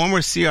by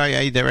former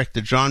CIA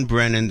Director John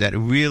Brennan that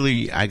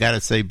really, I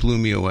gotta say, blew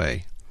me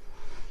away.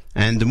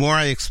 And the more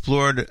I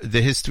explored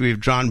the history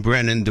of John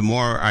Brennan, the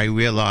more I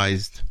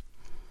realized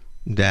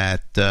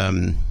that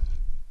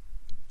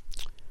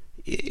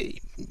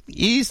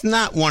he's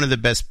not one of the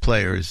best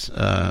players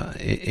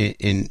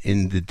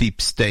in the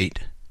deep state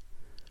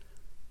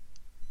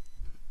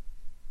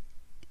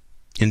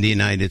in the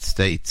United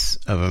States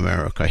of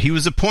America. He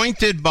was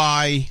appointed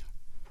by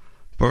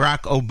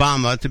Barack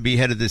Obama to be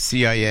head of the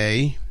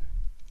CIA.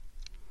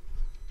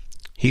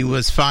 He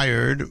was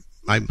fired,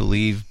 I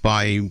believe,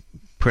 by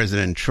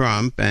President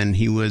Trump, and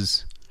he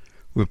was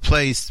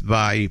replaced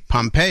by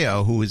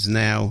Pompeo, who is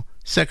now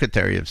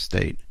Secretary of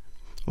State.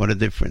 What a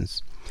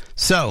difference.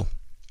 So,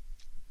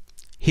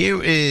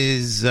 here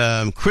is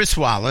Chris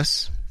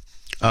Wallace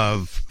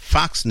of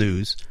Fox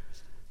News.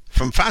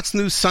 From Fox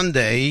News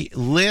Sunday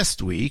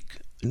last week,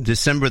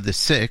 December the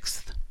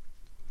 6th,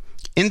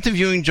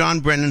 interviewing John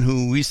Brennan,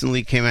 who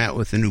recently came out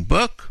with a new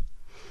book.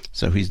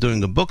 So he's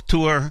doing a book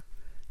tour,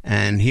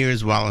 and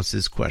here's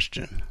Wallace's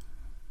question.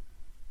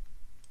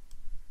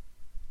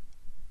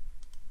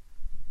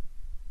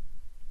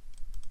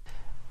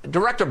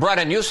 Director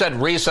Brennan, you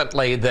said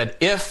recently that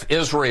if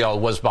Israel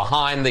was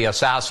behind the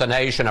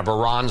assassination of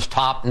Iran's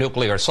top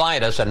nuclear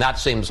scientist, and that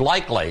seems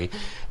likely,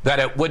 that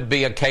it would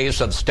be a case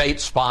of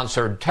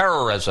state-sponsored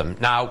terrorism.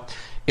 Now,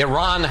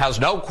 Iran has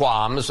no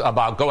qualms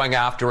about going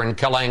after and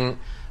killing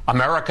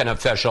American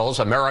officials,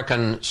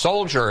 American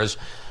soldiers.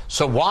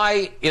 So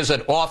why is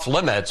it off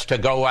limits to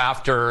go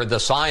after the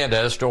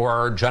scientist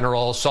or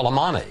General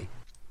Soleimani?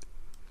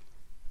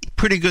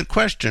 Pretty good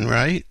question,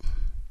 right?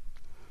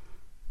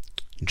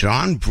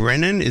 John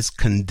Brennan is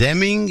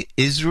condemning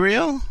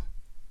Israel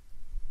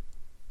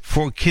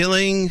for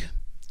killing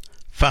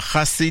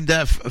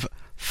Fakhrizadeh,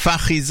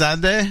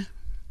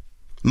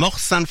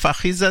 Mohsen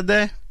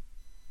Fakhrizadeh.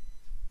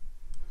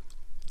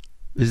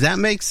 Does that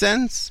make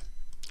sense?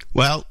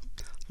 Well,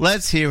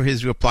 let's hear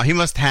his reply. He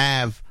must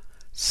have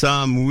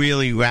some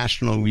really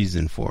rational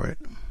reason for it.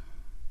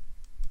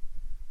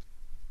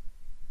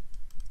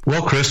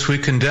 Well, Chris, we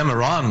condemn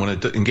Iran when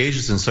it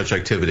engages in such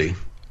activity.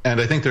 And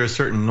I think there are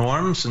certain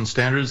norms and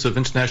standards of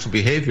international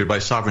behavior by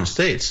sovereign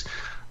states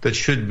that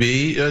should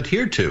be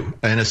adhered to.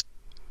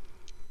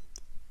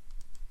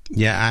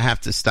 Yeah, I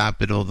have to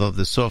stop it, although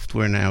the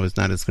software now is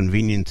not as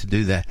convenient to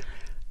do that.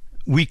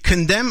 We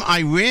condemn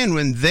Iran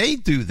when they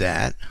do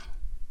that.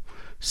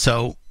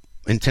 So,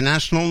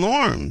 international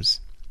norms.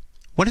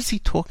 What is he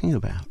talking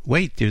about?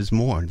 Wait, there's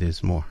more.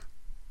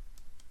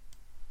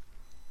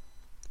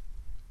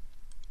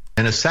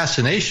 And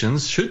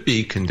assassinations should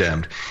be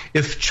condemned.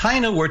 If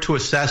China were to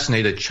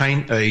assassinate a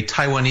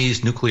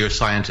Taiwanese nuclear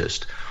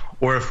scientist,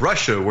 or if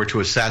Russia were to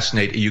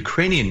assassinate a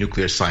Ukrainian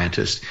nuclear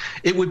scientist,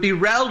 it would be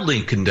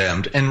roundly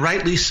condemned, and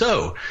rightly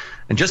so.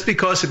 And just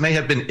because it may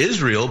have been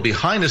Israel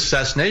behind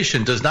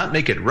assassination does not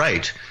make it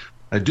right.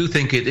 I do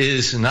think it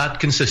is not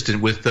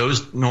consistent with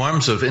those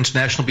norms of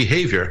international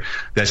behavior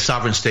that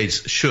sovereign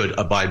states should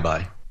abide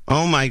by.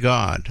 Oh my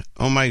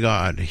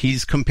God.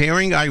 He's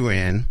comparing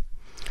Iran,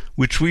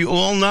 which we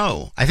all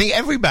know. I think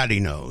everybody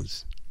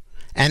knows.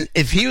 And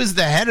if he was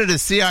the head of the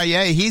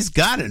CIA, he's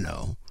got to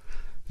know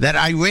that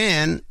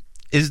Iran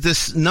is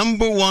the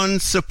number one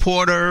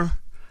supporter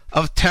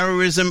of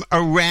terrorism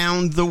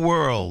around the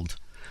world.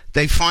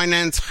 They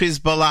finance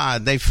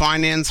Hezbollah, they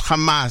finance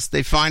Hamas,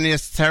 they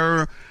finance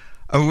terror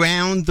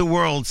around the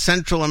world,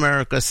 Central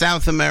America,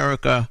 South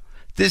America.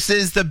 This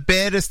is the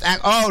baddest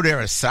act. Oh, they're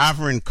a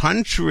sovereign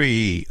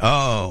country.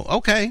 Oh,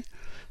 okay.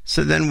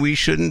 So then we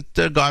shouldn't,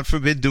 God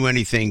forbid, do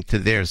anything to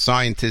their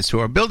scientists who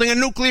are building a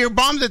nuclear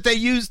bomb that they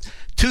used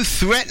to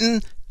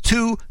threaten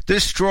to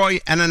destroy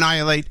and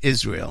annihilate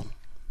Israel.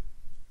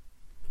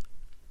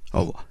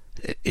 Oh,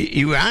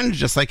 Iran is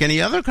just like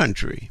any other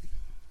country.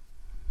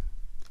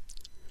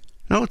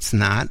 No, it's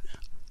not.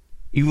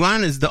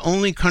 Iran is the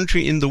only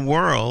country in the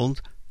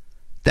world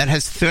that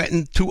has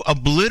threatened to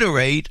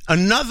obliterate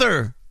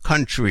another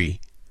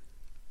country.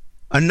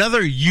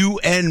 Another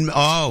UN.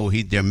 Oh,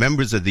 they're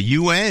members of the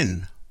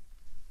UN.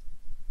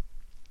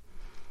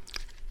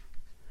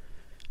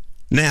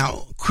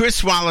 Now,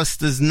 Chris Wallace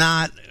does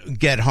not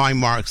get high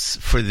marks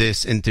for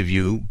this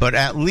interview, but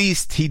at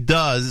least he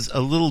does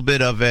a little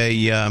bit of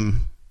a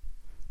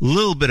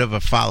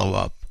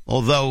follow-up,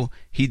 although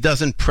he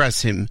doesn't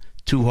press him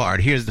too hard.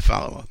 Here's the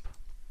follow-up.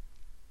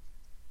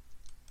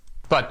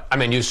 But, I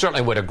mean, you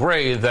certainly would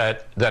agree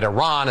that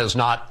Iran is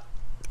not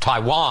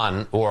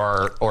Taiwan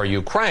or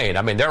Ukraine.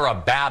 I mean, they're a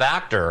bad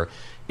actor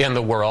in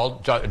the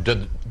world.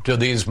 Do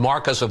these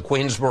Marquess of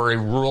Queensberry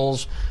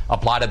rules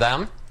apply to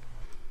them?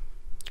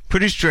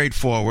 Pretty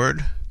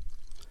straightforward.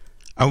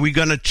 Are we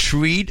going to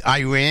treat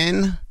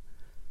Iran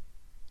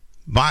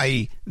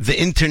by the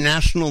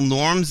international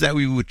norms that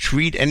we would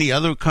treat any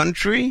other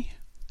country?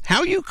 How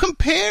are you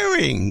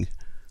comparing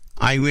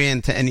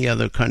Iran to any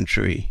other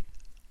country?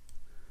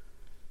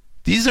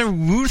 These are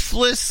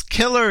ruthless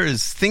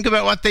killers. Think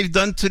about what they've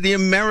done to the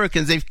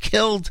Americans. They've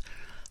killed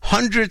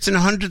hundreds and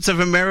hundreds of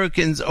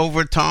Americans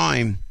over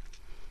time.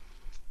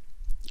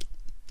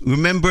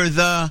 Remember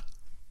the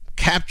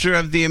capture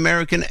of the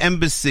American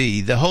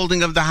embassy, the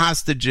holding of the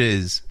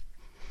hostages,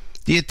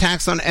 the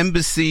attacks on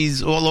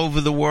embassies all over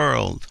the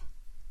world.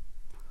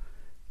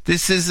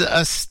 This is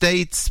a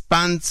state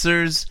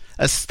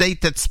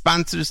that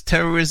sponsors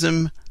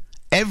terrorism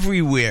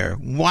everywhere.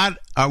 What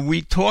are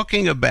we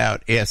talking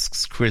about?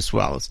 Asks Chris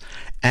Wallace.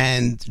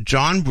 And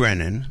John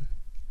Brennan,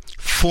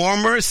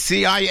 former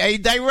CIA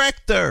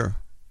director.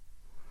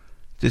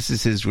 This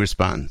is his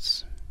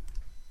response.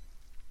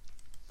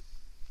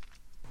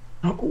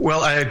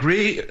 Well, I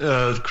agree,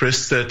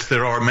 Chris, that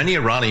there are many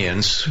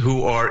Iranians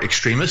who are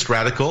extremist,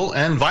 radical,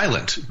 and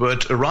violent.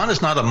 But Iran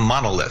is not a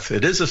monolith.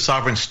 It is a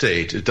sovereign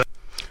state.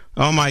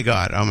 Oh my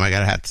God, I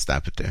have to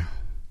stop it there.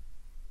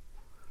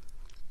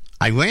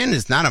 Iran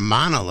is not a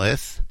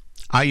monolith.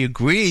 I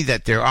agree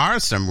that there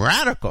are some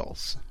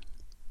radicals.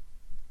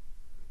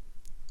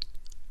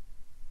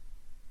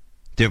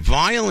 There are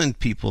violent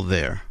people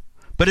there.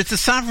 But it's a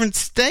sovereign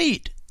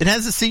state. It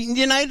has a seat in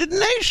the United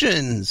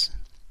Nations.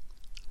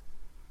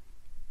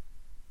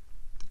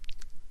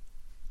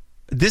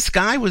 This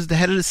guy was the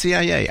head of the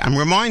CIA. I'm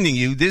reminding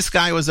you, this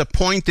guy was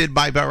appointed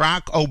by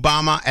Barack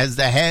Obama as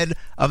the head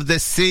of the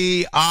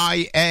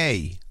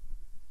CIA.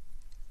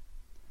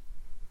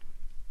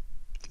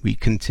 We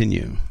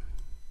continue.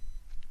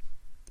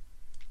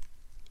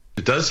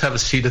 It does have a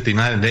seat at the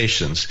United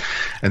Nations.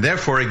 And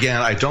therefore,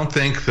 again, I don't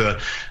think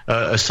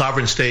a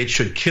sovereign state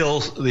should kill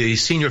the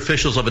senior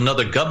officials of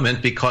another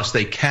government because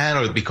they can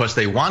or because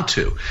they want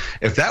to.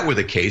 If that were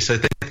the case, I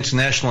think the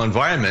international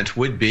environment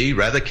would be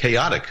rather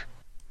chaotic.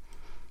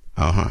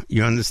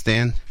 You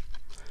understand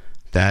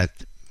that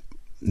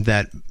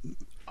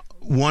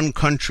one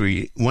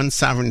country, one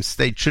sovereign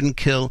state shouldn't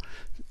kill,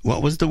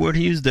 what was the word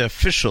he used? The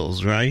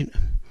officials, right?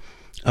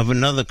 Of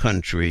another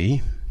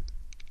country.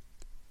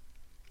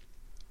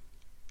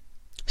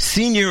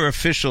 Senior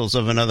officials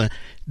of another.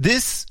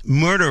 This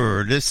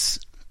murderer, this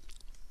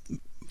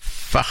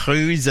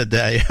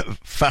Fakhrizadeh,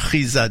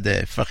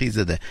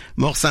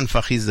 Mohsen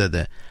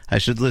Fakhrizadeh. I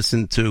should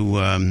listen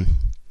to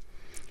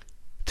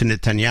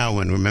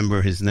Netanyahu and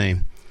remember his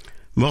name.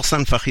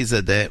 Mohsen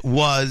Fakhrizadeh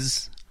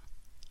was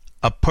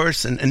a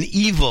person, an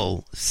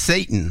evil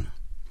Satan,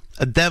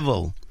 a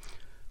devil,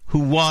 who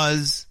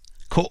was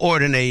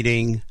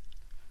coordinating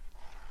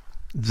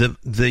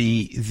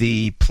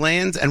the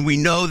plans, and we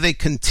know they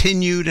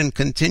continued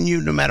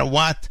no matter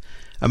what.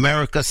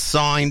 America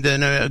signed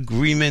an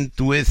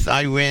agreement with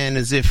Iran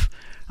as if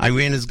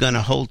Iran is going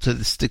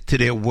to stick to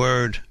their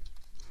word.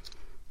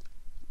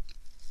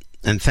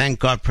 And thank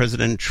God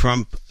President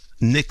Trump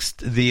nixed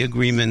the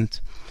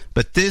agreement.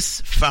 But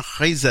this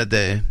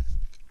Fakhrizadeh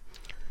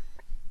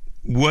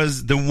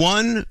was the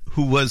one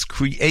who was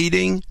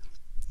creating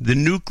the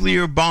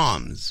nuclear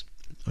bombs,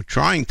 or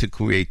trying to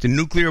create the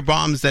nuclear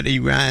bombs that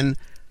Iran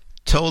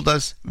told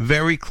us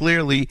very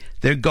clearly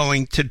they're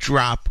going to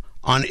drop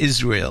on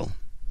Israel.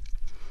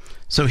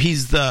 So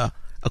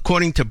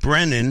according to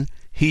Brennan,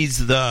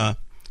 he's the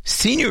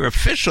senior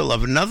official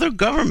of another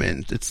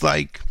government. It's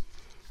like,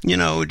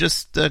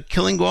 just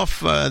killing off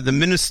the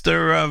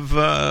minister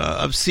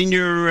of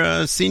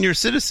senior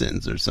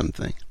citizens or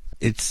something.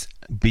 It's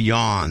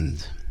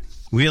beyond,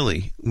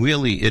 really,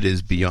 it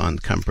is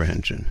beyond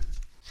comprehension.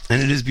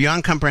 And it is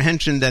beyond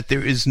comprehension that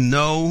there is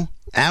no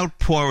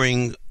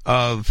outpouring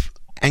of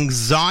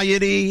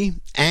anxiety,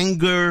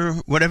 anger,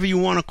 whatever you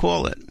want to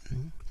call it.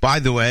 By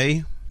the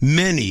way,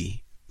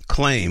 many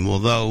claim,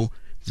 although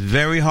it's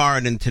very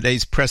hard in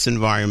today's press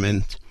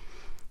environment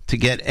to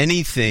get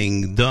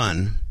anything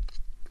done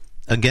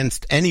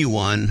against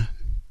anyone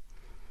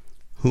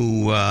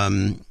who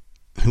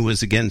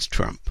is against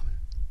Trump.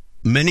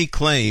 Many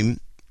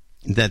claim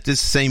that this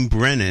same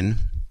Brennan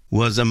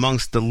was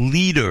amongst the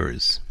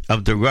leaders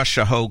of the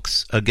Russia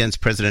hoax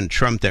against President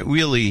Trump that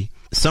really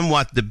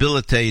somewhat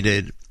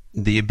debilitated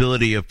the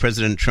ability of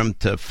President Trump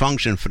to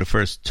function for the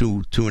first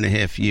two and a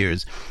half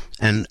years,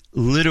 and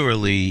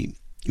literally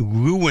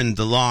ruined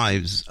the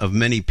lives of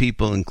many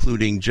people,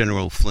 including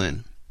General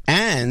Flynn.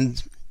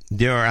 And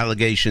there are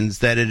allegations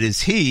that it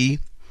is he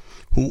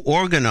who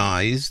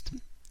organized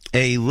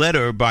a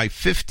letter by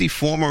 50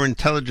 former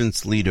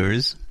intelligence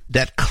leaders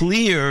that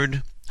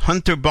cleared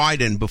Hunter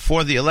Biden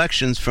before the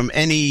elections from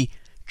any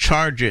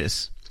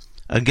charges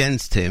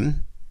against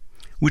him,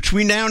 which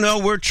we now know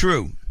were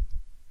true,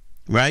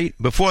 right?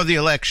 Before the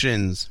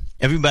elections,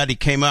 everybody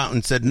came out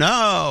and said,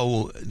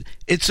 no,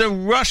 it's a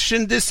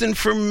Russian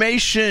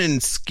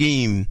disinformation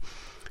scheme.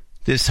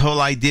 This whole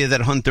idea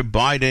that Hunter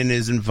Biden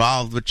is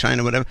involved with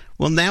China, whatever.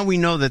 Well, now we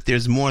know that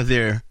there's more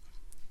there.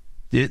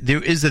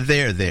 There is a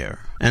there.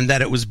 And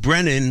that it was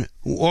Brennan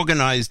who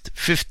organized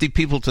 50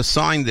 people to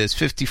sign this,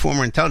 50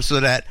 former intelligence, so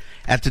that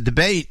at the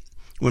debate,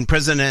 when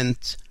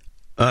President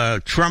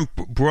Trump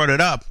brought it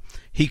up,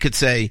 he could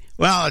say,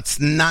 well, it's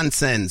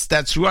nonsense.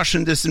 That's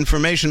Russian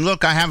disinformation.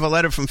 Look, I have a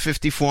letter from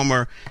 50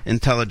 former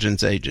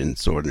intelligence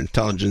agents or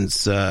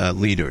intelligence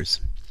leaders.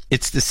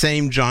 It's the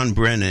same John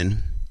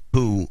Brennan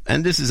who,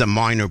 and this is a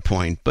minor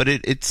point, but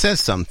it says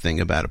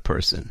something about a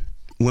person.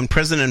 When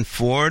President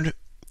Ford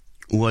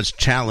was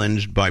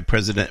challenged by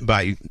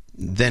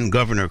then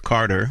Governor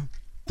Carter,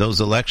 those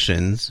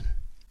elections,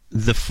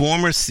 the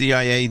former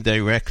CIA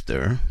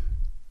director,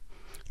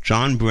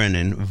 John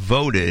Brennan,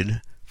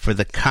 voted for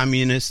the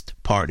Communist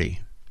Party.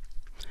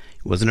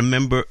 He wasn't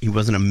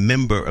a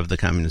member of the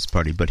Communist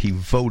Party, but he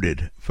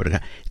voted for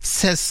it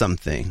says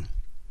something,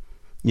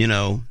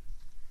 and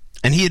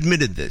he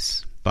admitted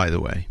this, by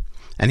the way.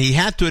 And he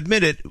had to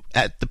admit it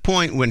at the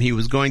point when he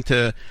was going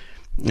to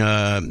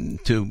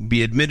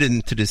be admitted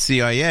into the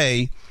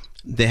CIA.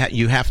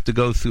 You have to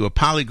go through a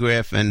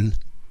polygraph, and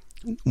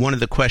one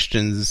of the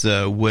questions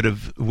would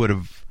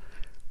have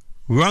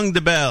rung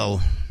the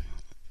bell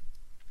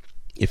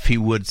if he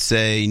would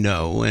say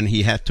no, and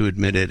he had to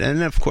admit it.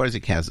 And of course, he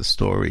has a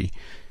story.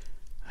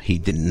 He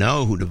didn't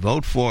know who to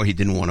vote for. He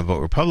didn't want to vote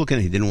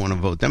Republican. He didn't want to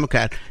vote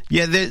Democrat.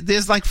 Yeah,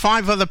 there's like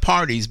 5 other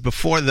parties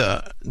before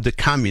the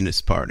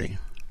Communist Party.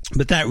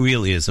 But that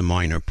really is a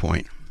minor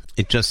point.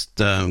 It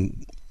just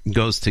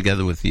goes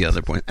together with the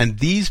other point. And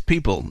these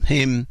people,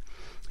 him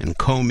and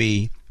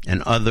Comey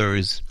and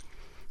others,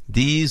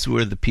 these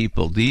were the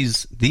people.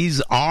 These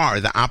are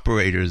the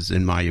operators,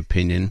 in my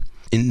opinion,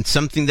 in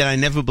something that I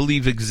never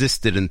believed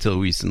existed until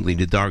recently,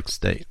 the dark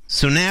state.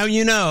 So now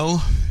you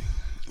know.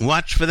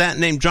 Watch for that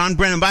name, John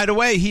Brennan. By the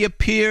way, he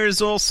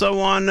appears also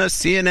on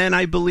CNN,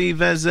 I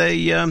believe, as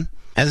an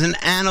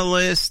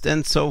analyst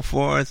and so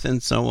forth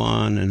and so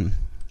on. And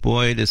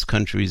boy, this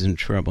country's in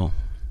trouble.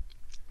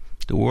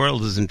 The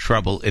world is in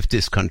trouble if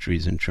this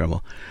country's in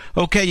trouble.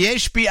 Okay,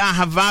 yesh bi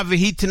ahava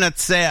v'hi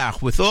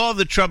tinatzeach. With all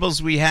the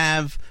troubles we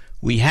have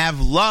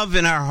love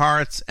in our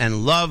hearts,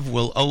 and love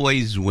will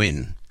always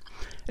win.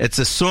 It's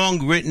a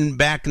song written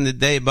back in the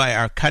day by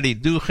Arkady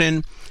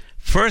Dukhin,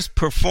 first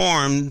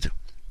performed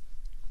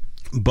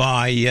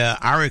by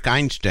Arik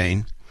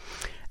Einstein,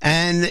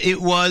 and it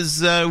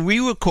was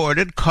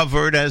re-recorded,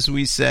 covered, as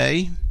we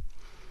say,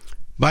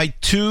 by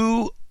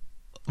 2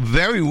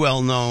 very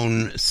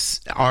well-known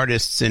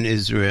artists in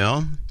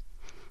Israel,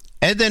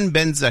 Eden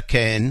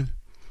Ben-Zaken,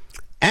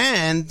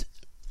 and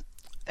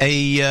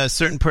a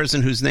certain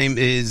person whose name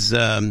is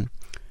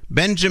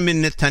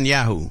Benjamin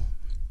Netanyahu.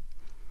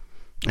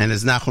 And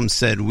as Nachum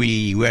said,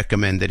 we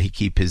recommend that he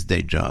keep his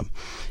day job.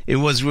 It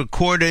was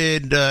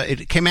recorded,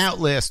 it came out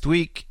last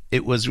week.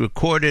 It was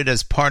recorded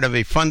as part of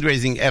a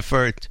fundraising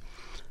effort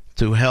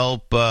to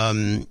help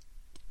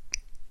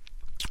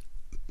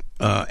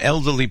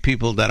elderly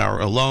people that are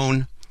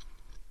alone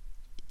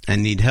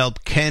and need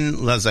help. Ken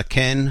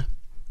Lazaken,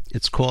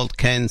 it's called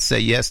Ken, Say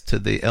Yes to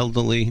the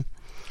Elderly,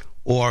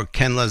 or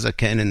Ken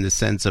Lazaken in the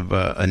sense of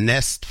a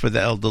nest for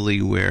the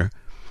elderly where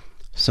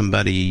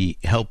somebody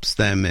helps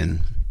them,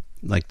 and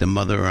like the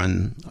mother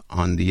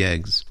on the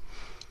eggs.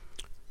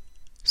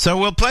 So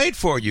we'll play it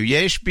for you.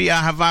 Yesh bi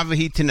ahava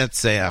v'hi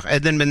tinatzeach.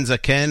 Eden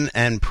Ben-Zaken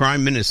and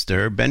Prime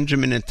Minister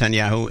Benjamin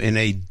Netanyahu in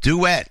a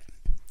duet.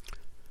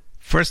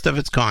 First of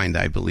its kind,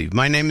 I believe.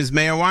 My name is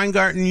Meir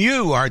Weingarten.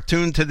 You are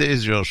tuned to the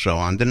Israel Show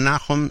on the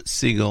Nachum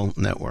Segal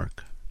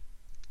Network.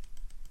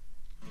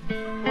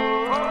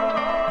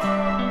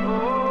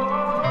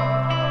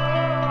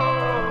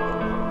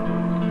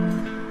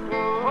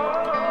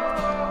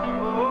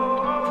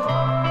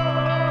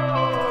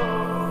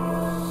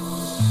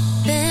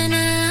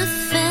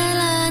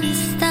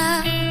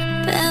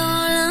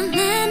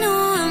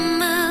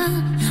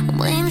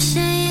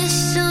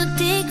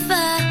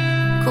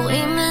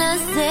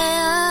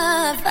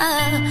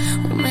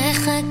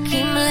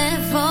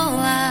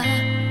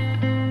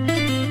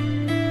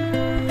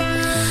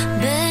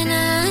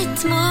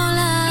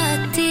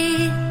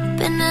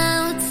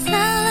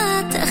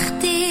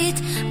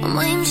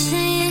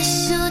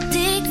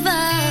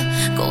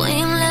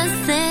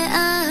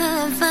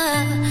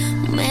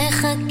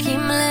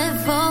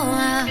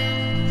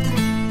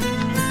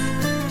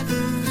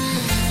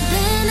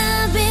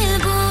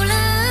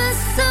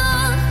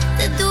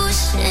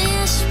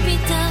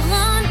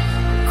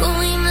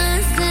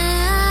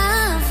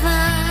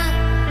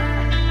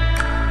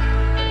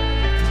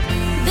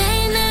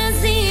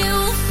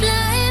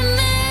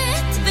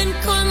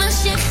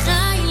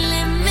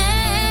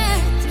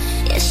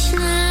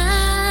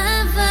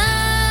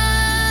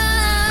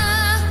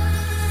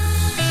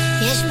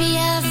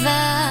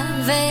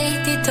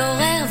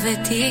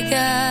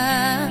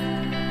 תיגע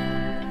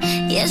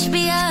יש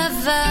בי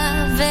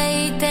אהבה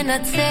והיא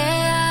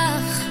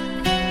תנצח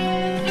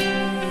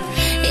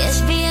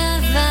יש בי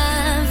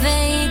אהבה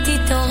והיא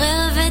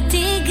תתעורר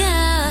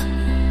ותיגע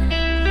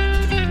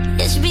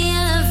יש בי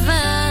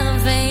אהבה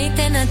והיא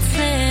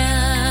תנצח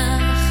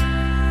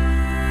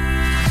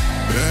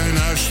בין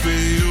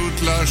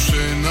השפיות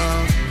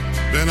לשינה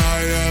בין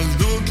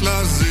הילדות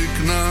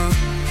לזקנה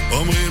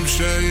אומרים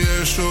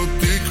שיש עוד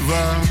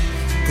תקווה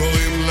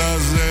קוראים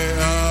לזה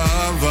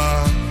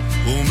אהבה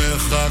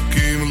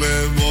ומחכים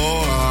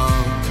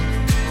לבואה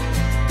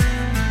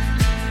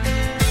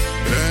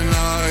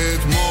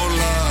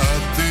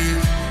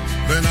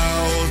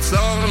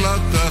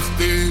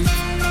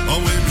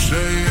אומרים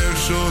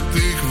שיש עוד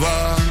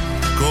תקווה,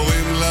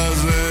 קוראים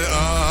לזה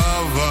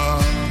אהבה,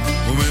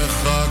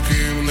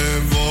 ומחכים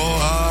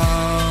לבואה.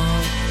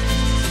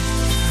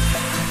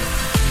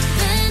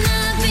 בין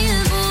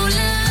הבלבול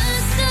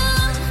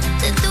הסוף,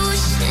 תדעו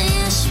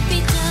שיש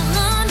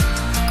פתרון,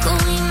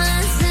 קוראים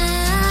לזה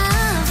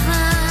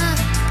אהבה.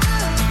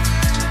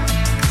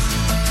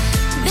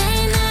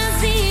 בין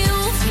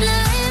הזיוף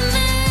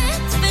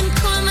לאמת, בין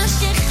כל מה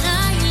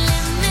שחי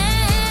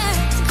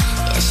למת,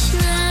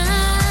 ישנה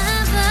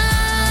אהבה.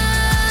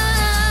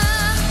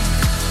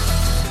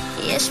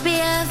 יש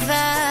בי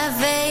אהבה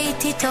והיא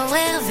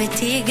תתעורר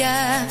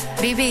ותיגע.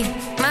 ביבי,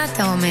 מה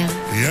אתה אומר?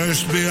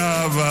 יש בי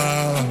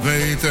אהבה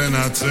והיא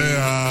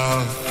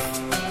תנצח.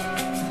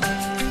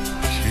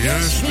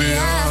 יש בי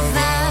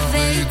אהבה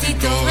והיא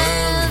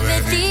תתעורר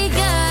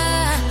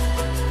ותיגע.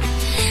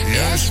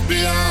 יש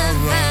בי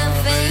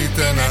אהבה והיא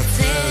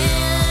תנצח.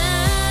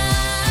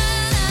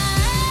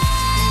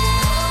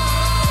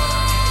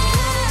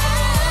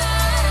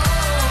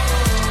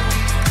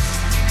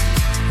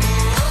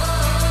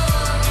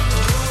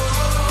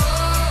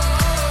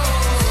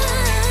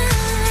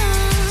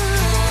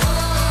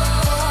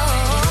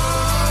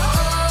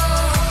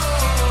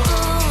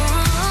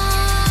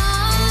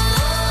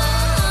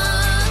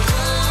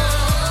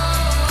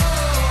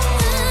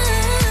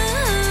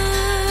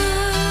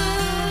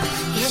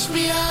 יש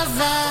בי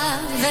אהבה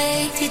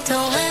והיא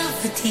תתעורר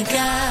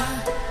ותיגע.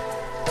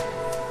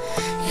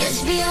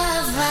 יש בי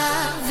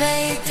אהבה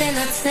והיא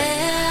תנצח.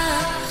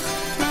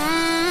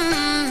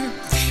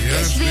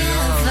 יש בי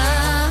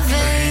אהבה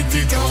והיא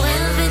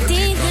תתעורר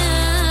ותיגע.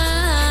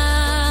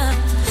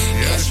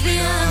 יש בי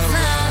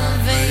אהבה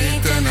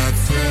והיא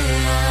תנצח.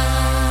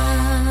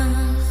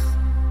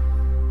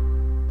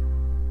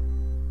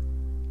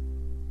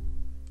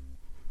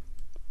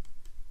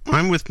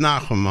 I'm with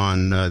Nachum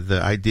on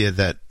the idea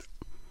that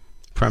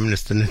Prime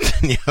Minister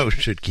Netanyahu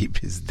should keep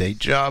his day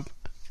job.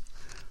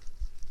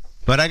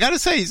 But I gotta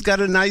say, he's got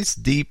a nice,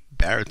 deep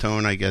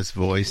baritone, I guess,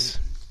 voice.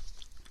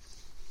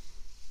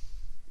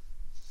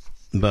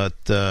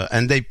 But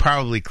and they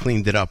probably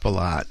cleaned it up a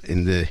lot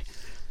in the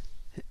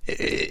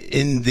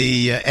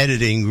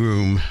editing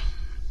room.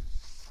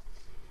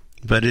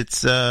 But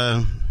it's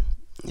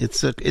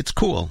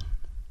cool.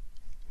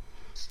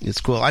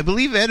 It's cool. I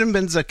believe Eden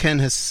Ben Zaken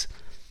has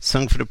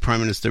sung for the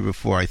Prime Minister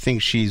before. I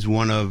think she's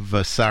one of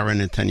Sarah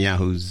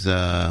Netanyahu's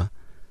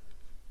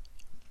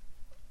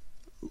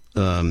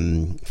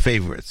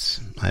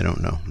favorites. I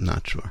don't know. I'm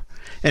not sure.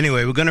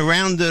 Anyway, we're going to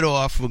round it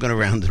off. We're going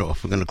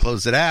to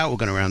close it out. We're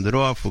going to round it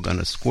off. We're going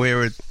to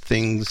square it,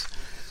 things,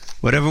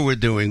 whatever we're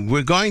doing.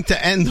 We're going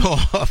to end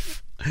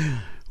off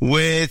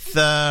with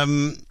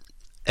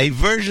a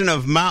version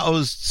of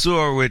Ma'oz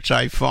Tzur, which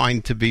I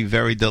find to be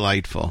very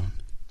delightful.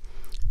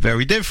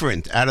 Very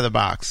different, out of the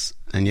box,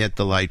 and yet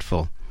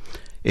delightful.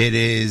 It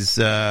is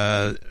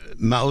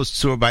Ma'oz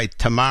Tzur by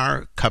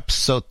Tamar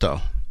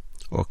Capsuto,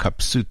 or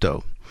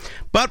Capsuto.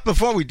 But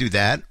before we do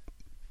that,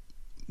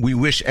 we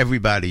wish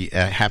everybody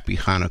a happy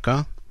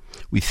Hanukkah.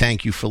 We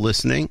thank you for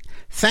listening.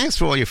 Thanks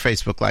for all your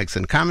Facebook likes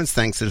and comments.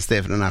 Thanks to the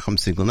staff of the Nachum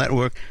Segal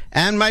Network.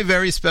 And my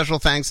very special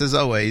thanks, as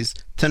always,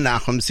 to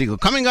Nachum Segal.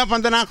 Coming up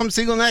on the Nachum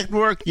Segal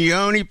Network,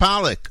 Yoni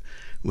Pollock,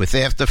 with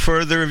After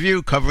Further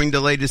Review, covering the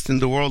latest in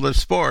the world of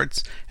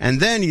sports. And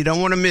then you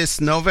don't want to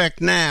miss Novak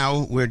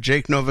Now, where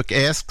Jake Novak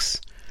asks,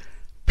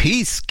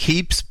 peace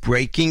keeps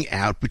breaking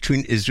out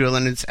between Israel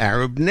and its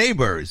Arab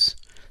neighbors.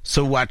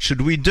 So what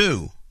should we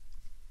do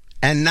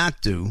and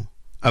not do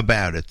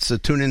about it? So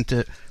tune in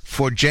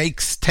for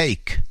Jake's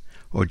Take,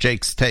 or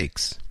Jake's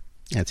Takes.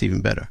 That's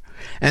even better.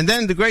 And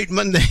then the Great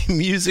Monday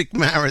Music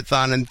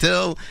Marathon.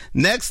 Until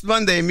next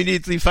Monday,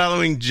 immediately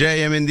following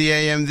JM in the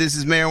AM, this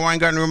is Mayor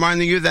Weingarten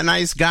reminding you that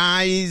nice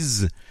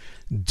guys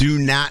do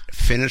not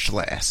finish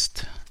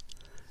last.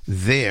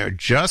 They're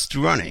just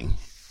running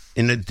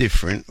in a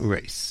different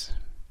race.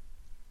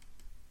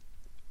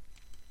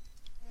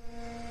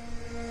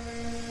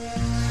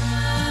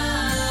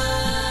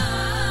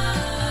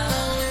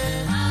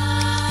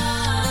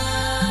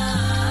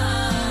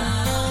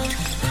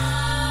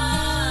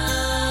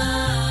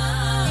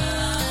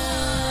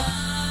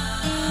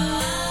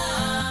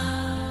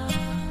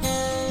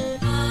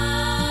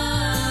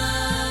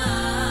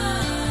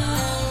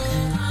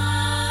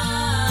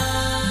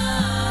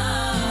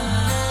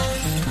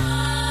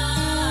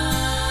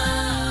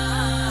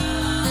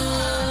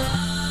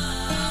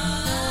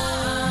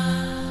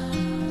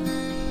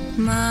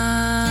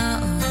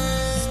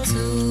 So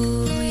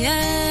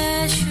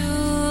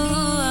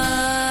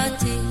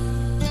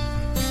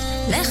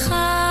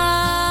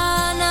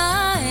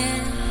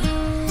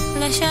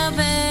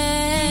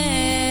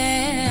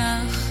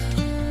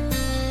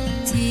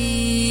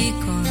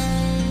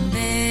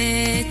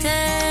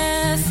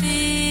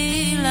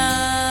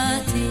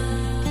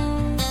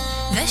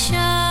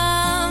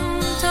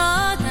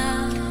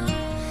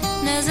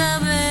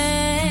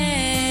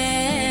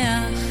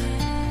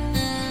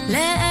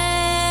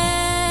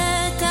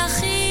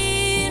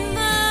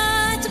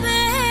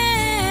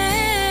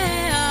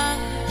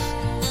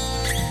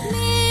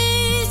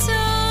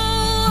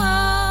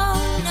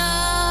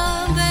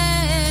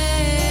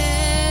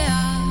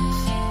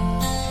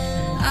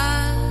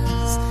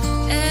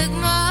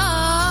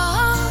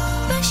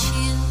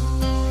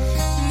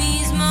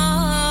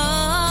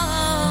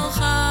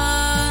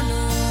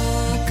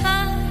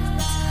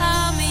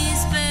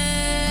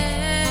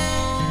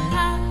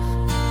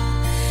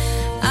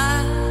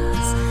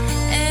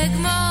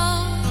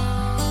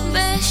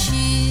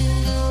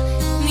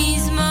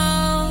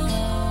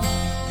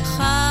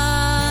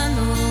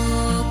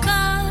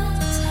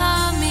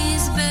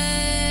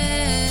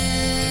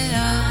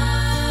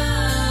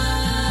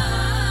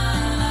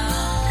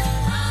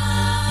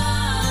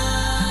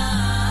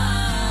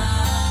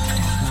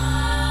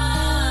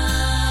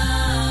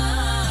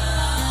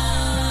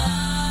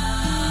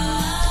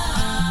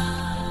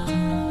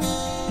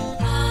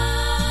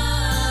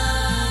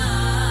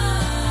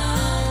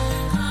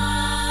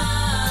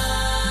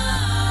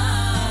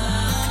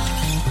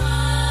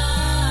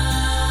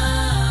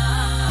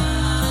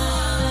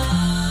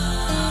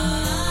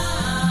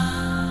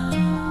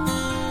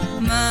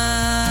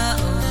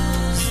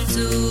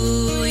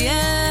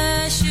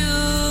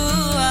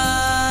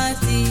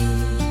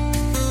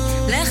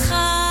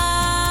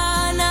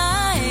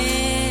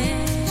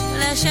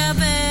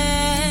Shabbat.